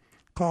person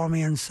called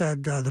me and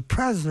said, the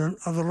president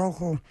of the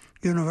local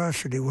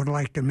university would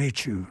like to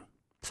meet you.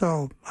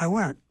 So I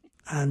went,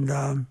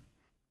 and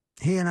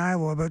he and I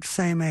were about the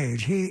same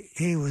age.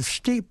 He was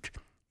steeped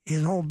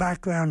his whole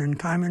background in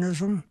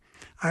communism.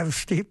 I was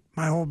steeped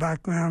my whole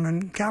background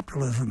in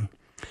capitalism.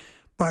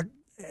 But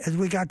as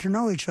we got to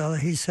know each other,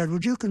 he said,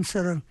 would you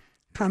consider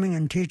coming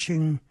and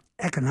teaching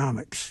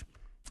economics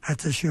at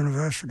this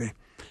university?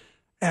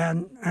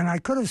 And I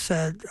could have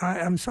said,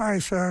 I'm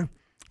sorry, sir,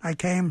 I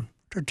came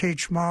to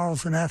teach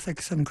morals and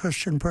ethics and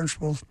Christian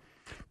principles,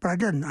 but I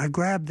didn't. I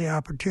grabbed the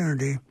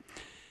opportunity,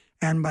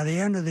 and by the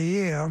end of the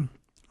year,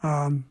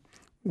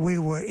 we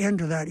were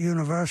into that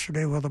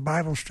university with a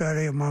Bible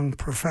study among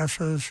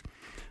professors,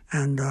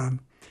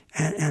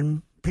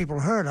 and people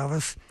heard of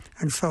us.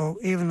 And so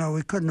even though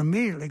we couldn't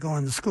immediately go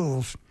into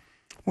schools,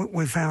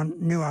 we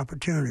found new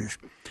opportunities.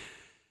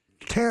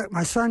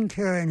 My son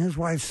Cary and his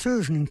wife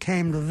Susan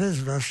came to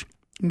visit us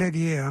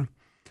mid-year,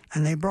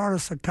 and they brought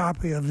us a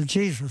copy of the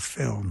Jesus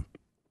film,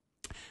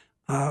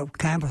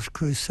 Campus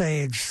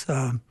Crusades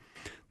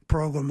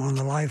program on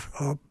the life,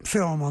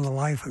 film on the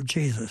life of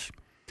Jesus.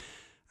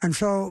 And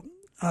so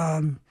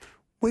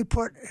we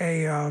put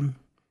a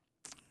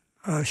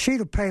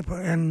sheet of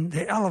paper in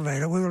the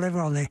elevator. We were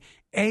living on the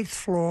 8th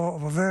floor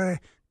of a very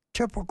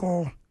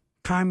typical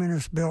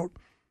communist-built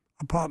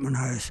apartment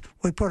house.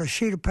 We put a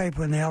sheet of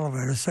paper in the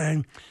elevator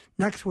saying,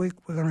 next week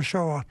we're going to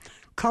show a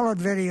colored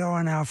video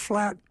in our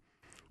flat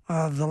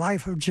of the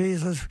life of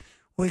Jesus.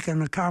 We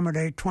can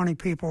accommodate 20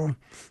 people.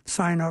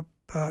 Sign up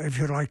if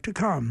you'd like to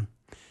come.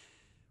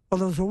 Well,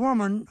 there was a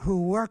woman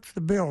who worked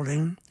the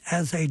building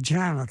as a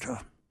janitor,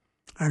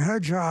 and her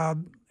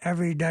job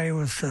every day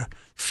was to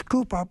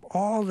scoop up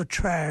all the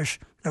trash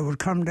that would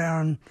come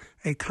down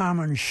a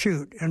common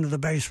chute into the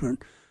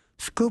basement,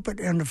 scoop it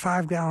into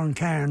 5-gallon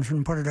cans,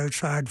 and put it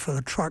outside for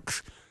the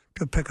trucks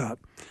to pick up.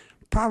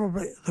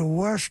 Probably the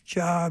worst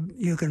job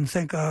you can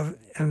think of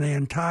in the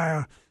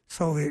entire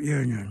Soviet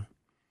Union.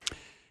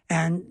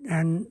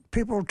 And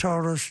people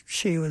told us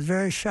she was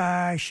very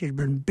shy. She'd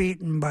been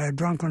beaten by a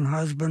drunken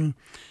husband,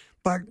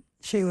 but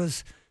she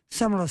was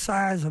similar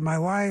size of my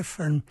wife,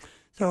 and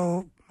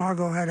so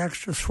Margot had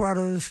extra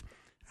sweaters,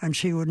 and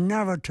she would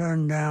never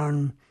turn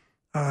down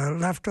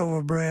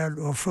leftover bread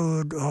or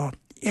food or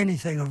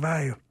anything of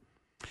value.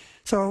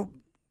 So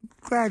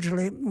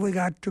gradually we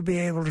got to be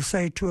able to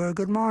say to her,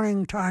 good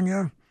morning,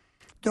 Tanya,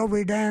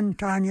 Dobry Dan,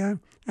 Tanya,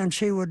 and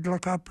she would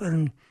look up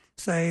and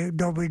say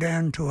Dobry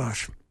Dan to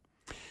us.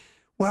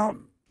 Well,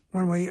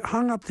 when we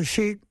hung up the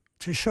sheet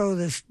to show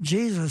this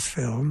Jesus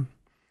film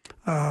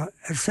at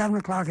 7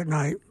 o'clock at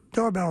night,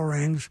 doorbell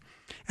rings,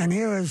 and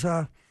here is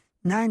a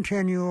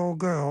 9-10-year-old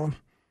girl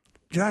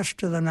dressed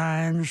to the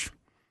nines,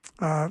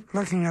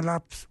 looking it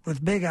up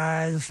with big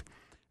eyes,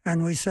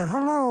 and we said,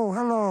 hello,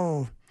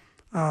 hello.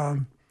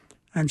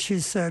 And she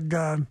said,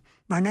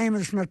 my name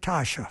is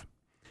Natasha.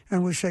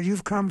 And we said,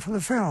 you've come for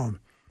the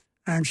film.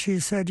 And she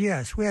said,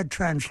 yes. We had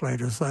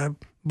translators,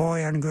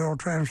 boy and girl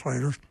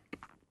translators.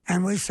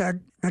 And we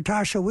said,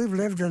 Natasha, we've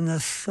lived in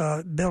this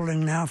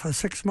building now for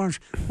 6 months.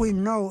 We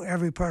know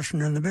every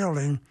person in the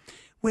building.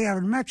 We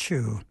haven't met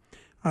you.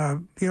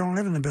 You don't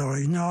live in the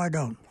building. No, I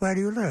don't. Where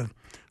do you live?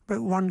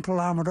 But 1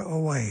 kilometer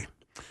away.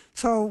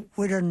 So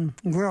we didn't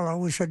grill her.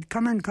 We said,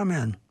 come in, come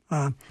in.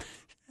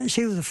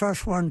 She was the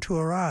first one to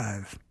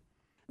arrive.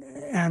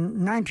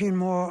 And 19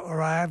 more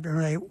arrived, and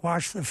they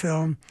watched the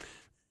film.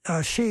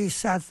 She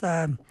sat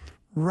there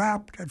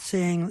rapt at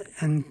seeing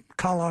in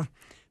color,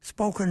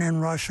 spoken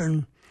in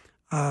Russian,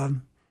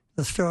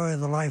 the story of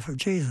the life of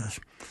Jesus.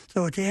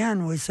 So at the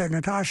end, we said,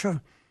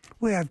 Natasha,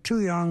 we have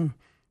 2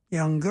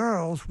 young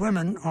girls,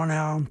 women on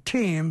our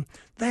team.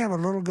 They have a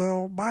little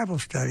girl Bible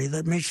study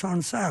that meets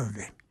on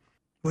Saturday.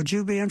 Would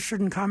you be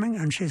interested in coming?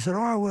 And she said,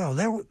 oh, I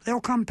will. They'll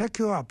come pick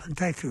you up and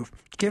take you.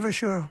 Give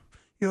us your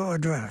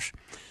address.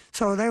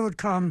 So they would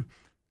come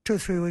 2 or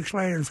 3 weeks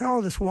later and say,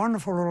 oh, this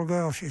wonderful little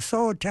girl, she's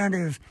so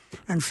attentive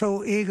and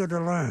so eager to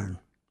learn.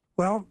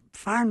 Well,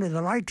 finally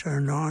the light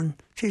turned on.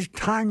 She's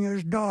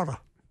Tanya's daughter.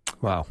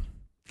 Wow.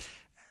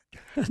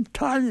 And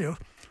Tanya,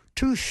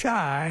 too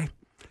shy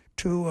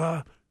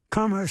to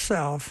come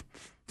herself,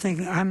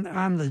 thinking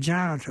I'm the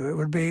janitor. It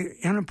would be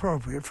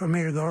inappropriate for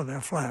me to go to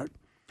their flat.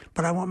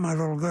 But I want my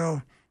little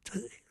girl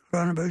to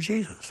learn about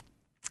Jesus.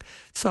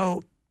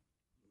 So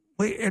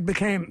it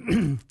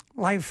became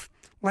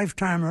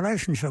lifetime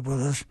relationship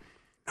with us.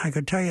 I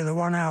could tell you the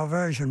 1-hour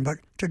version, but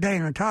today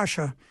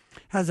Natasha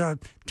has a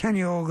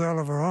 10-year-old girl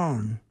of her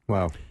own.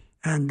 Wow.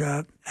 And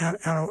a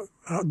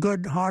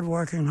good,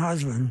 hard-working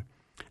husband.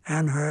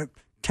 And her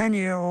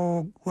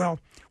 10-year-old, well,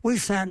 we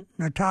sent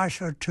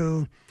Natasha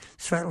to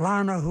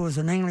Svetlana, who was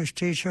an English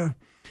teacher,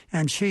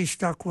 and she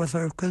stuck with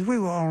her because we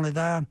were only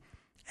there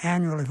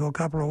annually for a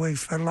couple of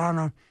weeks.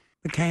 Svetlana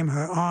became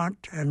her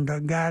aunt and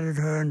guided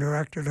her and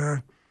directed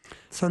her.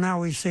 So now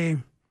we see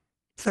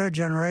 3rd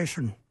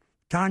generation.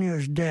 Tanya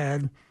is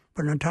dead,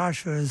 but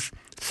Natasha is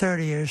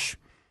 30-ish.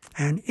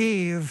 And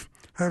Eve,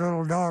 her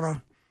little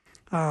daughter,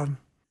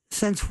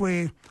 since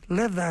we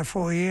lived there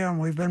for a year and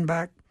we've been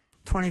back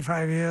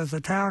 25 years.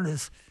 The town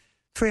is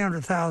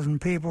 300,000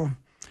 people,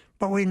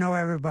 but we know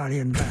everybody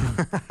in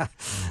town.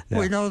 Yeah.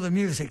 We know the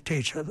music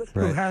teacher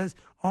who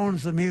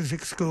owns the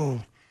music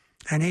school,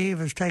 and Eve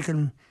has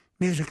taken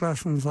music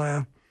lessons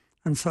there,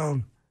 and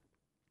so.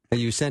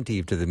 You sent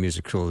Eve to the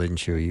music school,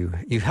 didn't you?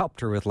 You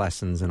helped her with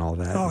lessons and all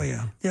that. Oh,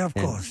 yeah. Yeah, of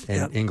course.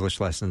 And English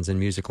lessons and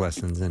music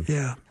lessons, and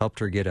helped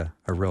her get a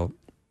real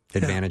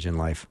advantage in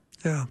life.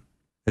 Yeah.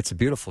 It's a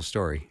beautiful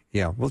story.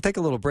 Yeah. We'll take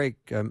a little break.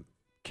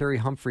 Cary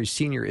Humphries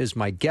Sr. is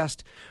my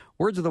guest.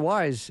 Words of the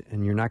wise,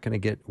 and you're not going to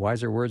get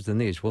wiser words than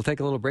these. We'll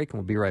take a little break, and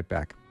we'll be right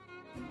back.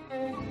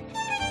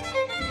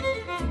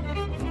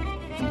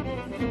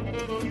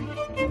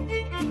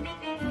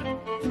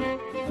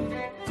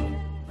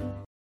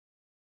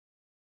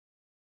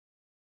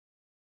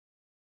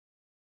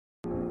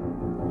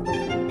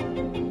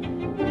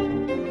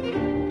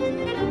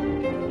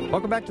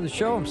 Welcome back to the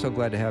show. I'm so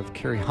glad to have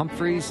Cary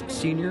Humphries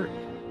Sr.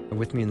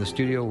 with me in the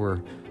studio. We're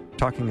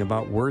talking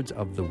about words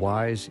of the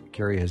wise.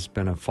 Cary has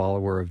been a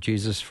follower of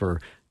Jesus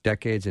for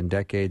decades and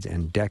decades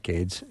and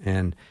decades,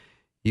 and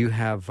you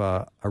have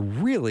a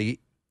really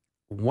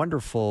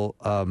wonderful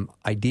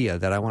idea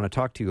that I want to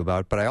talk to you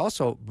about. But I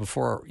also,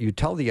 before you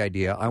tell the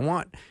idea, I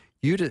want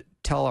you to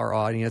tell our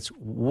audience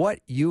what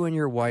you and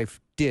your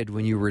wife did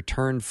when you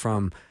returned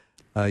from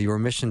your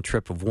mission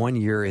trip of 1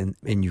 year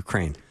in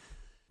Ukraine.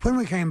 When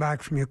we came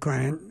back from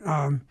Ukraine,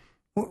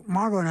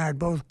 Margot and I had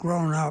both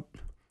grown up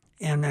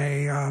in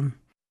a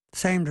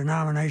same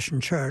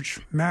denomination church,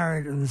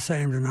 married in the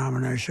same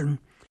denomination,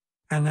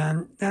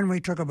 and then we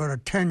took about a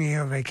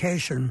 10-year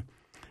vacation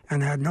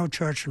and had no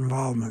church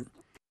involvement.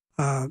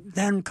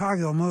 Then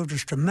Cargill moved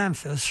us to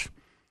Memphis,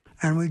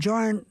 and we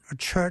joined a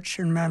church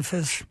in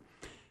Memphis,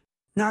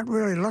 not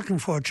really looking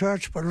for a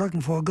church, but looking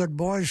for a good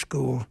boys'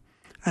 school.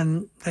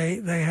 And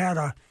they had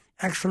a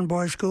excellent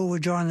boys' school. We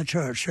joined the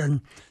church,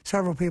 and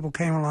several people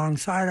came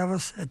alongside of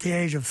us at the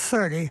age of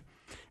 30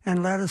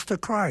 and led us to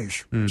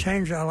Christ,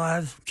 changed our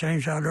lives,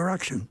 changed our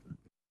direction.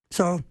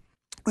 So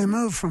we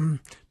moved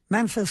from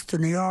Memphis to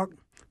New York,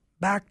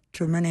 back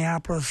to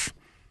Minneapolis,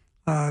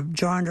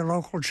 joined a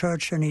local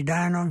church in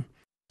Edina,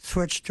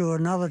 switched to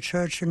another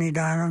church in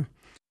Edina,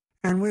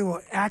 and we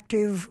were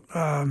active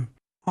on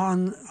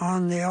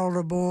the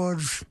elder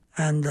boards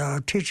and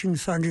teaching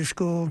Sunday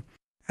school,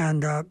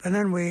 and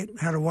then we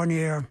had a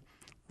 1-year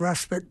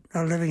respite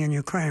living in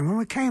Ukraine. When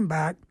we came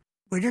back,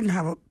 we didn't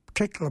have a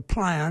particular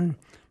plan,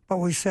 but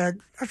we said,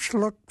 let's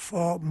look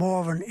for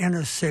more of an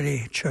inner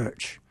city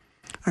church.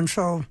 And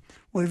so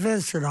we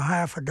visited a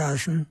half a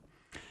dozen,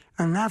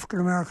 and an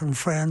African-American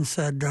friend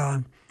said,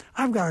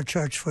 I've got a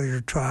church for you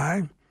to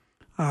try,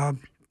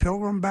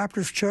 Pilgrim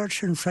Baptist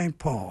Church in St.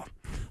 Paul,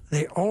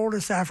 the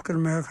oldest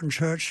African-American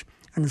church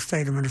in the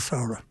state of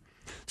Minnesota.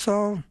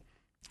 So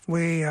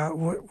we,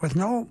 with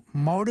no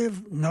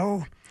motive,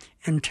 no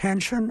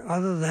intention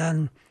other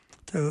than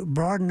to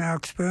broaden our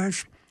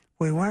experience,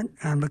 we went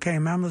and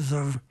became members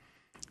of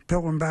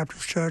Pilgrim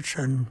Baptist Church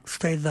and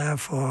stayed there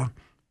for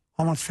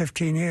almost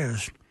 15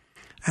 years.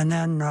 And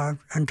then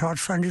and taught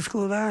Sunday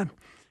school there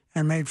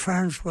and made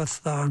friends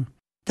with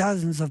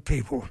dozens of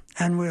people.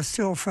 And we're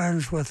still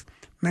friends with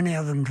many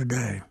of them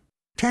today.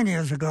 10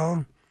 years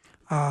ago,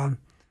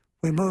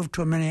 we moved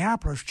to a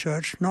Minneapolis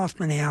church, North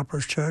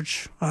Minneapolis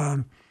Church,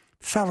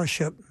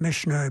 Fellowship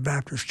Missionary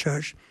Baptist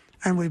Church,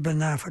 and we've been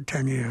there for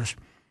 10 years.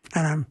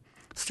 And I'm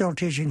still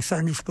teaching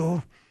Sunday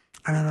school,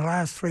 and in the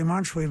last 3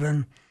 months we've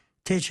been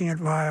teaching it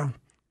via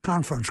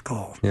conference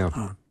call.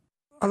 Yeah.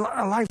 A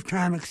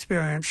lifetime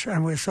experience,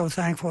 and we're so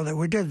thankful that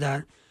we did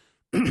that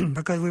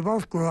because we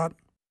both grew up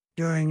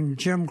during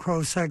Jim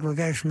Crow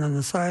segregation in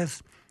the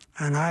South,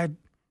 and I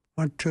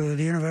went to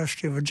the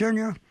University of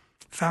Virginia,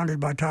 founded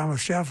by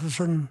Thomas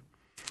Jefferson,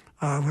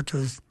 which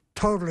was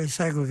totally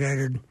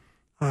segregated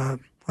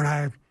when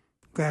I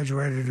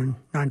graduated in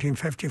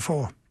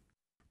 1954.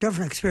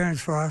 Different experience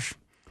for us,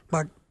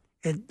 but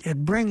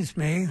it brings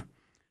me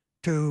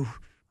to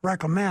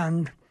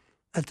recommend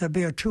that there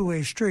be a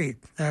two-way street,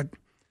 that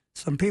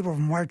some people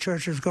from white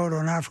churches go to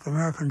an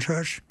African-American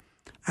church,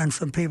 and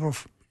some people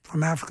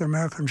from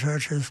African-American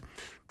churches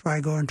try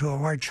going to a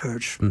white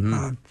church.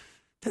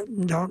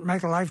 Mm-hmm. Don't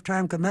make a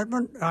lifetime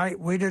commitment.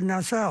 We didn't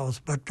ourselves,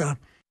 but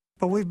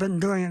we've been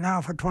doing it now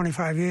for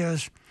 25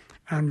 years,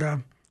 and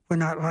we're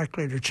not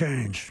likely to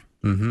change.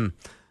 Mm-hmm.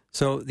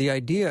 So the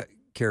idea,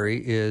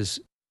 Cary, is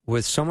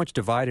with so much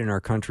divide in our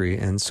country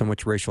and so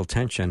much racial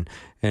tension,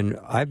 and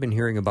I've been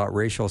hearing about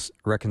racial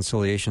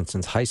reconciliation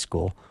since high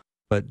school,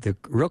 but the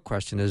real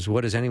question is,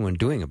 what is anyone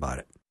doing about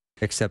it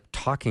except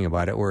talking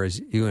about it?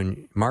 Whereas you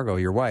and Margot,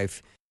 your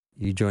wife,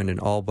 you joined an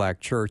all-black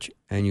church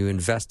and you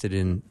invested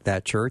in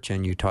that church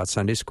and you taught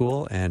Sunday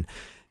school, and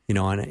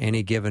on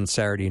any given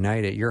Saturday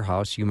night at your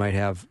house, you might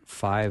have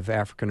 5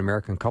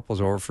 African-American couples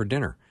over for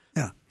dinner.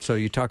 Yeah. So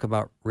you talk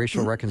about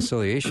racial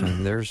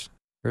reconciliation. There's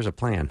a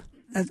plan.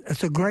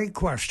 It's a great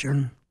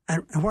question,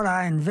 and what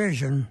I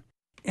envision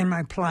in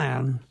my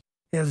plan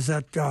is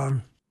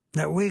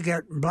that we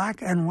get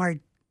black and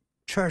white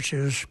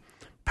churches,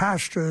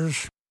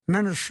 pastors,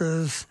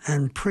 ministers,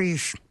 and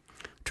priests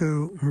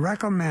to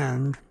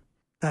recommend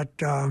that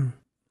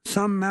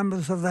some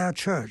members of their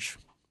church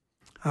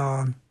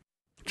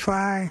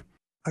try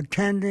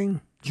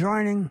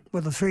joining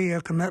with a 3-year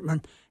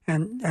commitment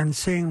and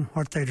seeing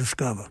what they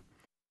discover.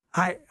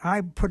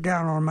 I put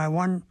down on my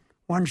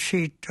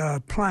one-sheet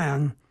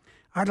plan,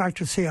 I'd like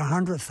to see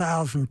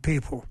 100,000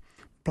 people,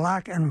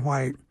 black and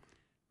white,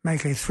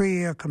 make a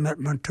 3-year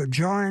commitment to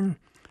join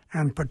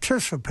and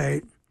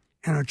participate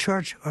in a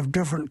church of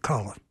different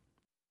color.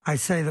 I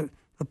say that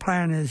the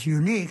plan is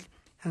unique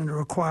and it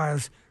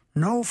requires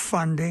no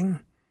funding,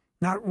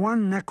 not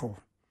one nickel,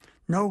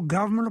 no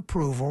government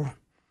approval,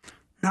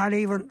 not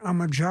even a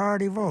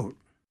majority vote,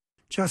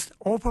 just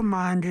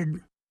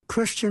open-minded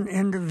Christian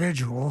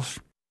individuals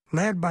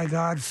led by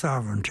God's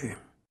sovereignty.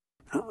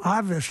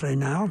 Obviously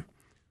now,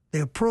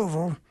 the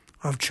approval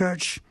of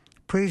church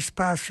priests,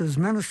 pastors,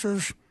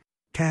 ministers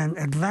can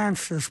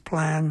advance this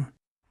plan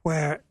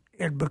where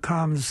it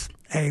becomes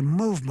a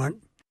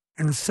movement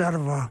instead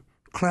of a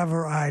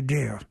clever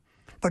idea.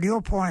 But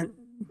your point,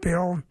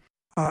 Bill,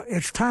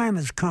 its time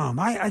has come.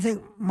 I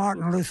think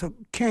Martin Luther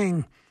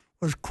King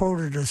was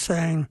quoted as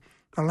saying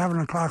 11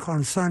 o'clock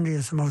on Sunday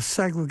is the most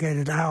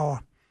segregated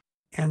hour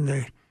in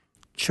the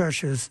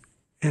churches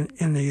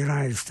in the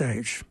United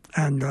States.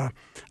 And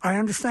I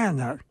understand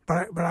that.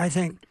 But I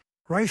think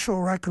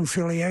racial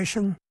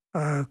reconciliation,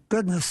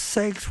 goodness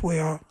sakes, we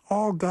are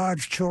all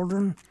God's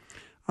children.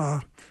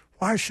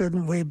 Why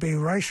shouldn't we be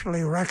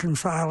racially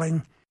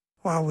reconciling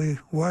while we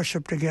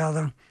worship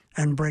together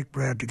and break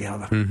bread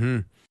together? Mm-hmm.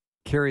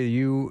 Cary,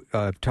 you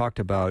talked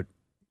about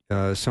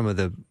some of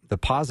the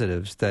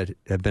positives that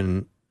have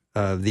been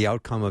the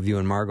outcome of you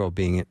and Margot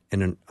being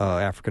in an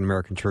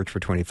African-American church for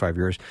 25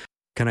 years.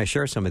 Can I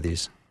share some of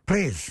these?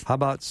 Please. How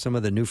about some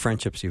of the new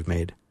friendships you've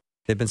made?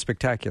 They've been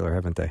spectacular,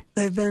 haven't they?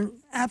 They've been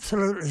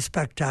absolutely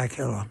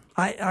spectacular.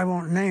 I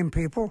won't name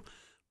people,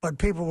 but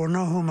people will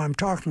know whom I'm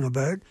talking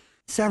about.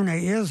 7,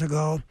 8 years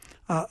ago,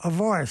 a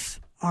voice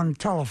on the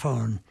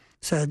telephone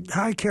said,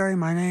 "Hi, Cary,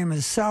 my name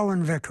is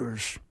Selwyn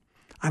Vickers.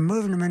 I'm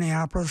moving to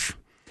Minneapolis.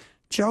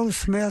 Joe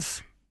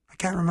Smith," I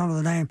can't remember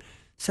the name,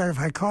 said if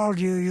I called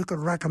you, you could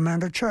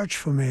recommend a church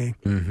for me.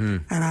 Mm-hmm.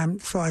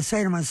 And so I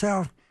say to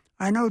myself,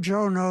 I know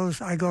Joe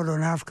knows I go to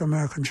an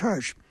African-American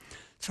church.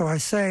 So I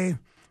say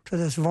to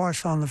this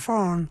voice on the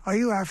phone, "Are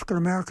you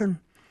African-American?"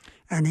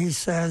 And he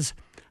says,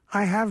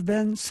 "I have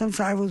been since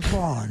I was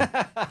born."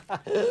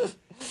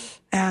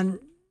 and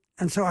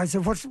so I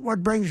said,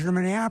 what brings you to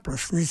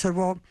Minneapolis? And he said,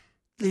 well,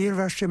 the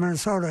University of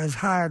Minnesota has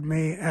hired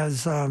me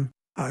as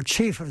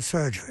chief of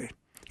surgery.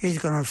 He's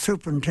going to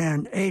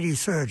superintend 80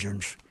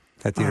 surgeons.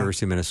 At the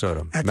University of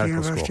Minnesota. At the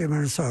University of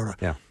Minnesota.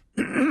 Yeah.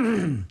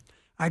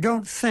 I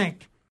don't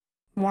think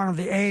one of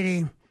the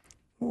 80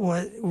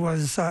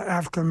 was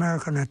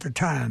African-American at the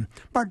time,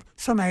 but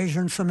some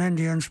Asians, some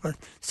Indians, but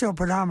still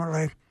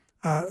predominantly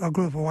a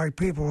group of white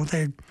people.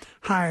 They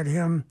hired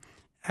him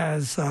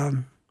as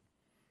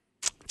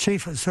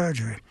chief of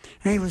surgery.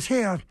 And he was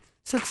here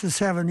 6 or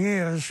 7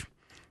 years,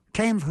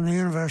 came from the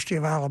University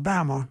of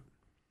Alabama,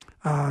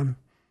 a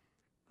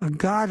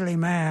godly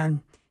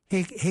man.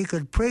 He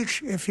could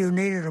preach if you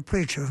needed a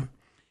preacher.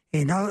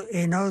 He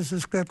knows the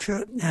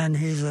scripture, and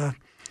he's a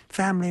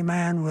family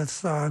man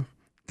with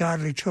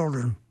godly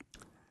children.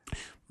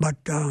 But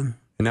and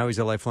now he's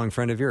a lifelong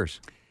friend of yours.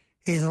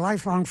 He's a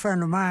lifelong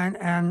friend of mine,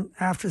 and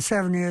after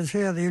 7 years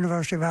here, the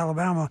University of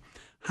Alabama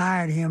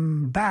hired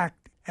him back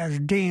as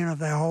dean of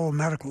their whole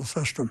medical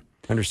system.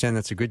 I understand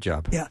that's a good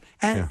job. Yeah,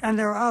 and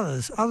there are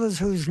others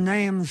whose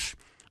names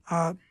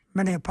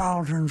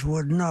Minneapolitans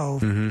would know,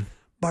 mm-hmm.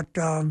 but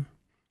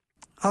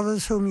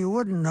others whom you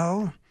wouldn't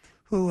know,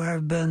 who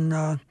have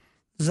been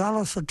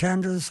zealous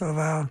attenders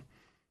of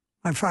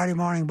my Friday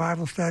morning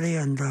Bible study.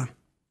 And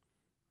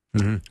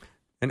mm-hmm.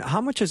 And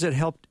how much has it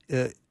helped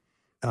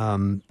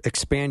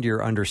expand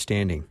your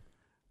understanding?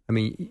 I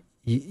mean,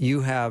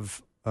 you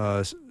have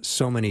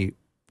so many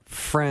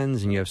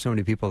friends, and you have so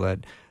many people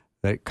that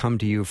come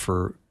to you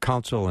for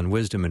counsel and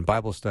wisdom and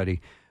Bible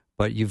study,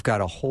 but you've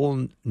got a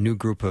whole new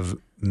group of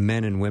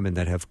men and women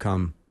that have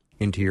come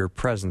into your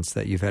presence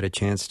that you've had a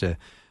chance to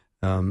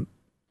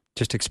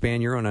just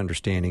expand your own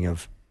understanding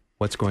of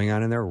what's going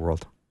on in their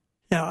world.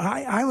 Yeah,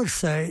 I would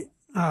say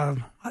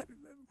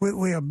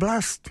we are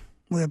blessed.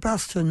 We are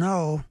blessed to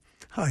know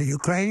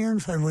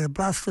Ukrainians, and we are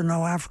blessed to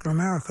know African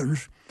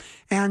Americans,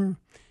 and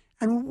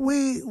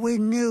we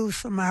knew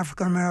some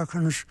African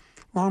Americans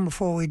long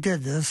before we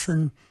did this.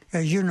 And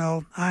as you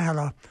know, I had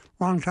a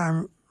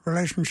long-time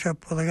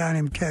relationship with a guy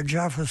named Ted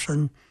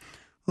Jefferson,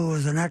 who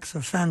was an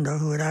ex-offender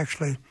who had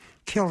actually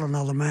killed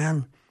another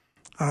man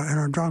in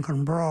a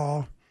drunken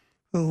brawl,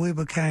 who we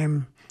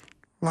became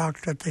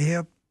locked at the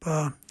hip,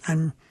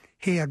 and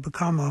he had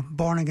become a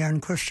born-again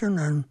Christian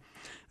and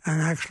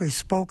actually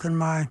spoke in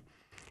my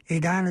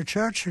Edina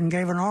church and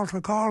gave an altar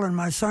call, and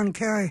my son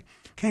Cary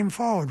came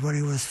forward when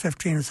he was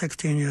 15 or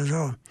 16 years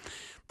old.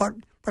 But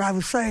I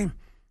would say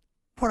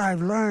what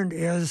I've learned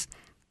is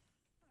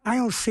I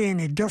don't see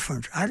any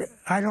difference.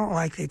 I don't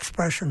like the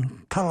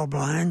expression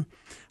colorblind,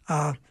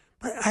 but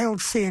I don't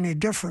see any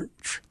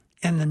difference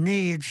in the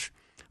needs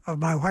of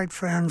my white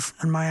friends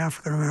and my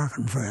African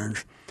American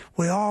friends.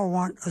 We all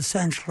want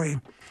essentially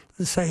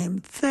the same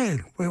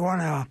thing. We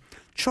want our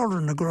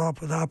children to grow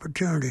up with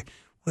opportunity.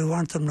 We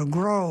want them to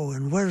grow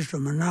in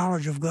wisdom and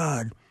knowledge of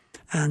God,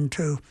 and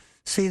to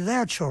see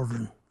their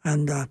children.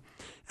 And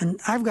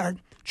I've got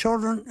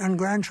children and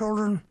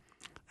grandchildren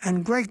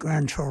and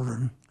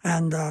great-grandchildren,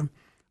 and there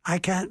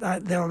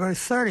are about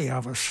 30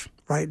 of us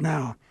right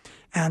now.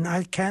 And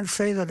I can't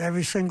say that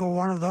every single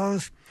one of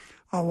those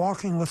are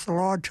walking with the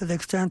Lord to the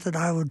extent that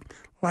I would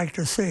like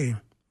to see.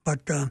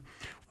 But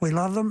we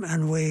love them,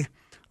 and we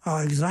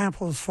are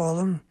examples for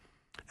them,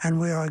 and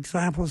we are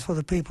examples for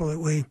the people that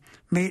we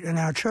meet in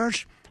our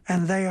church,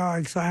 and they are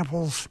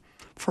examples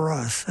for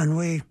us. And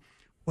we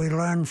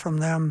learn from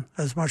them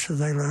as much as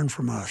they learn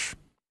from us.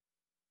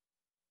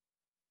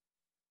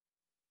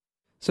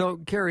 So,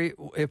 Cary,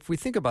 if we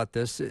think about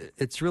this,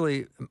 it's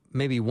really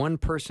maybe one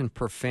person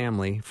per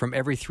family from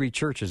every 3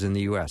 churches in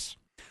the U.S.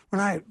 When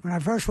I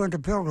first went to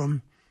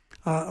Pilgrim,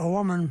 a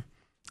woman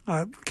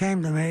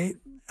came to me,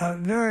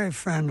 very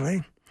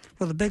friendly,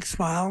 with a big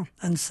smile,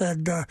 and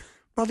said,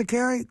 Brother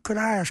Cary, could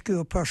I ask you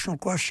a personal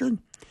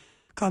question?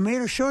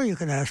 Carmita, sure you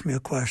can ask me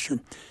a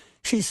question.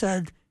 She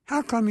said,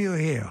 how come you're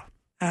here?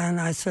 And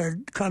I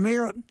said,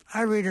 Carmita,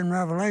 I read in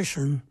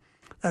Revelation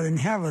that in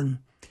heaven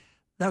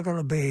they're going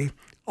to be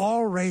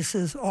all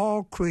races,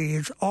 all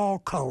creeds, all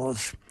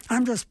colors.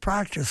 I'm just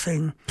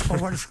practicing for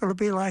what it's going to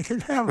be like in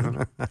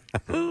heaven.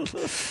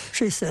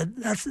 She said,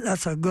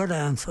 that's a good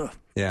answer.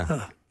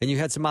 Yeah. And you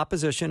had some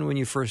opposition when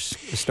you first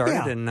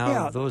started, and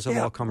now those have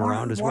all come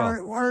around as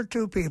well. One or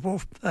two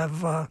people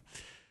have,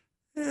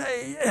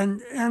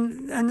 and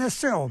there's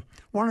still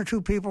one or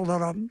two people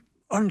that are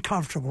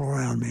uncomfortable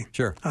around me.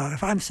 Sure.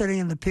 If I'm sitting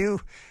in the pew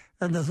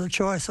and there's a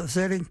choice of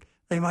sitting,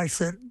 they might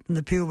sit in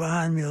the pew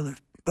behind me.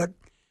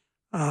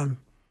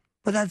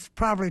 But that's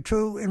probably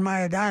true in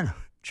my Edina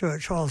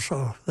church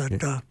also, that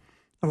there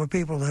were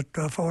people that,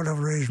 for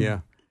whatever reason. Yeah.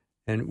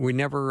 And we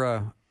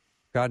never,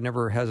 God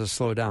never has us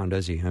slow down,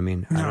 does he? I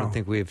mean, No. I don't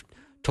think we've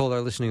told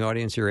our listening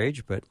audience your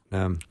age, but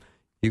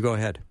you go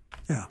ahead.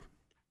 Yeah.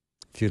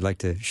 If you'd like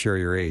to share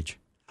your age.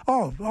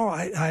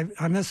 I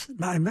missed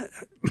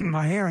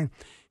my hearing.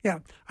 Yeah,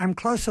 I'm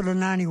closer to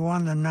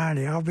 91 than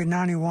 90. I'll be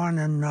 91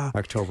 in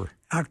October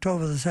the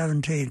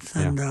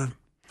 17th.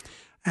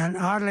 And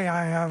oddly,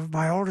 I have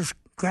my oldest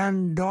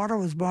granddaughter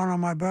was born on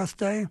my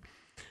birthday,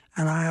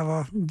 and I have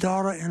a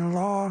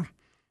daughter-in-law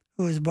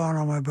who was born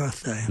on my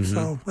birthday. Mm-hmm.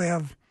 So we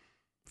have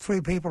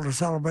 3 people to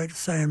celebrate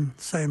the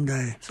same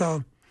day.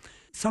 So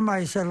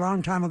somebody said a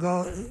long time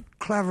ago,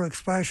 clever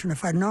expression,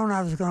 if I'd known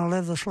I was going to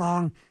live this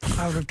long,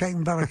 I would have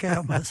taken better care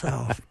of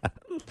myself.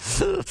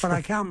 But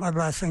I count my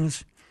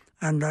blessings,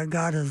 and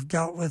God has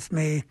dealt with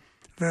me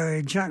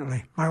very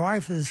gently. My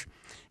wife is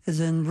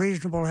in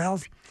reasonable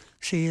health.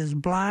 She is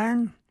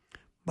blind,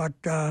 but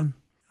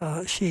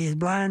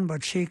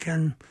she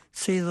can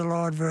see the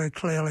Lord very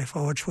clearly,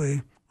 for which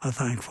we are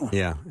thankful.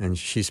 Yeah, and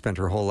she spent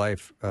her whole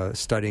life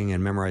studying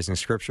and memorizing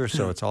Scripture,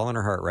 so it's all in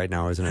her heart right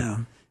now, isn't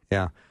it?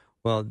 Yeah.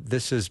 Well,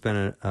 this has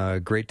been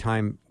a great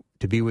time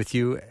to be with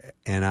you,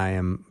 and I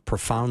am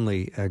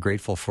profoundly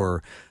grateful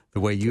for the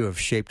way you have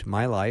shaped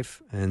my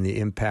life and the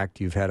impact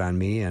you've had on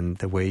me and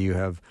the way you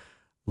have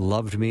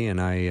loved me,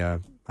 and I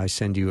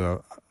send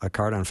you a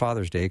card on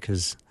Father's Day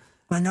because...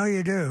 I know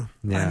you do.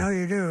 Yeah. I know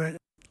you do.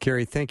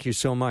 Cary, thank you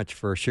so much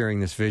for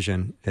sharing this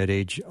vision at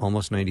age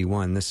almost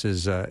 91. This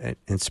is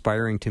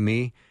inspiring to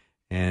me,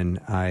 and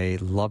I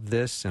love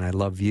this, and I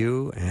love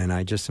you, and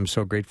I just am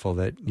so grateful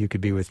that you could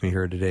be with me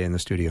here today in the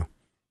studio.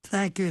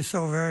 Thank you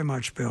so very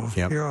much, Bill.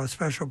 Yep. You're a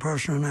special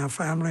person in our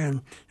family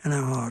and in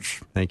our hearts.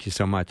 Thank you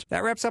so much.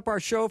 That wraps up our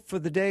show for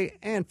the day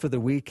and for the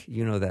week.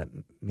 You know that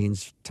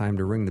means time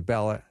to ring the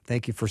bell.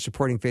 Thank you for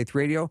supporting Faith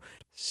Radio.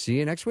 See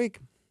you next week.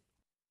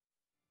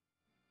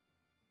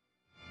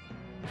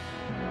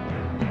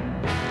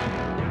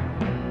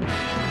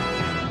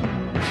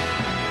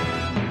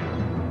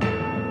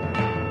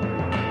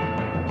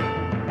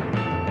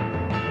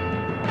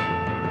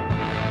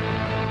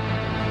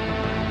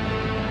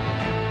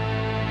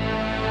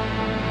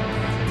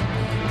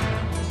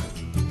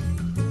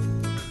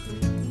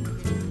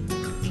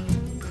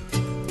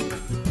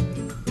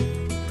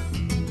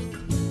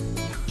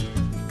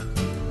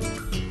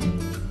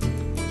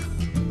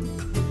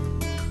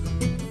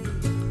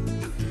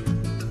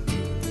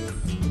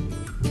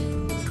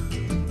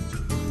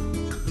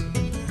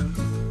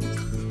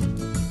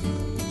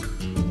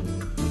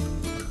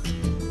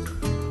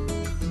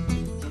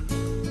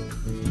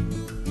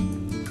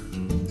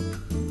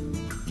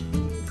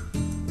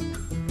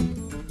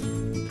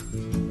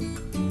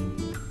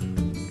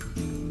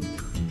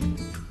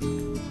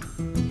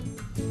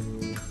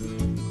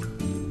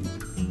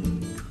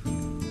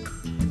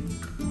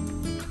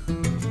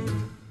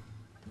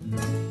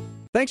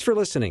 Thanks for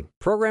listening.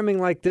 Programming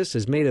like this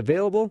is made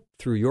available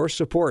through your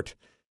support.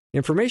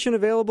 Information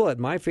available at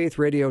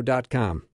myfaithradio.com.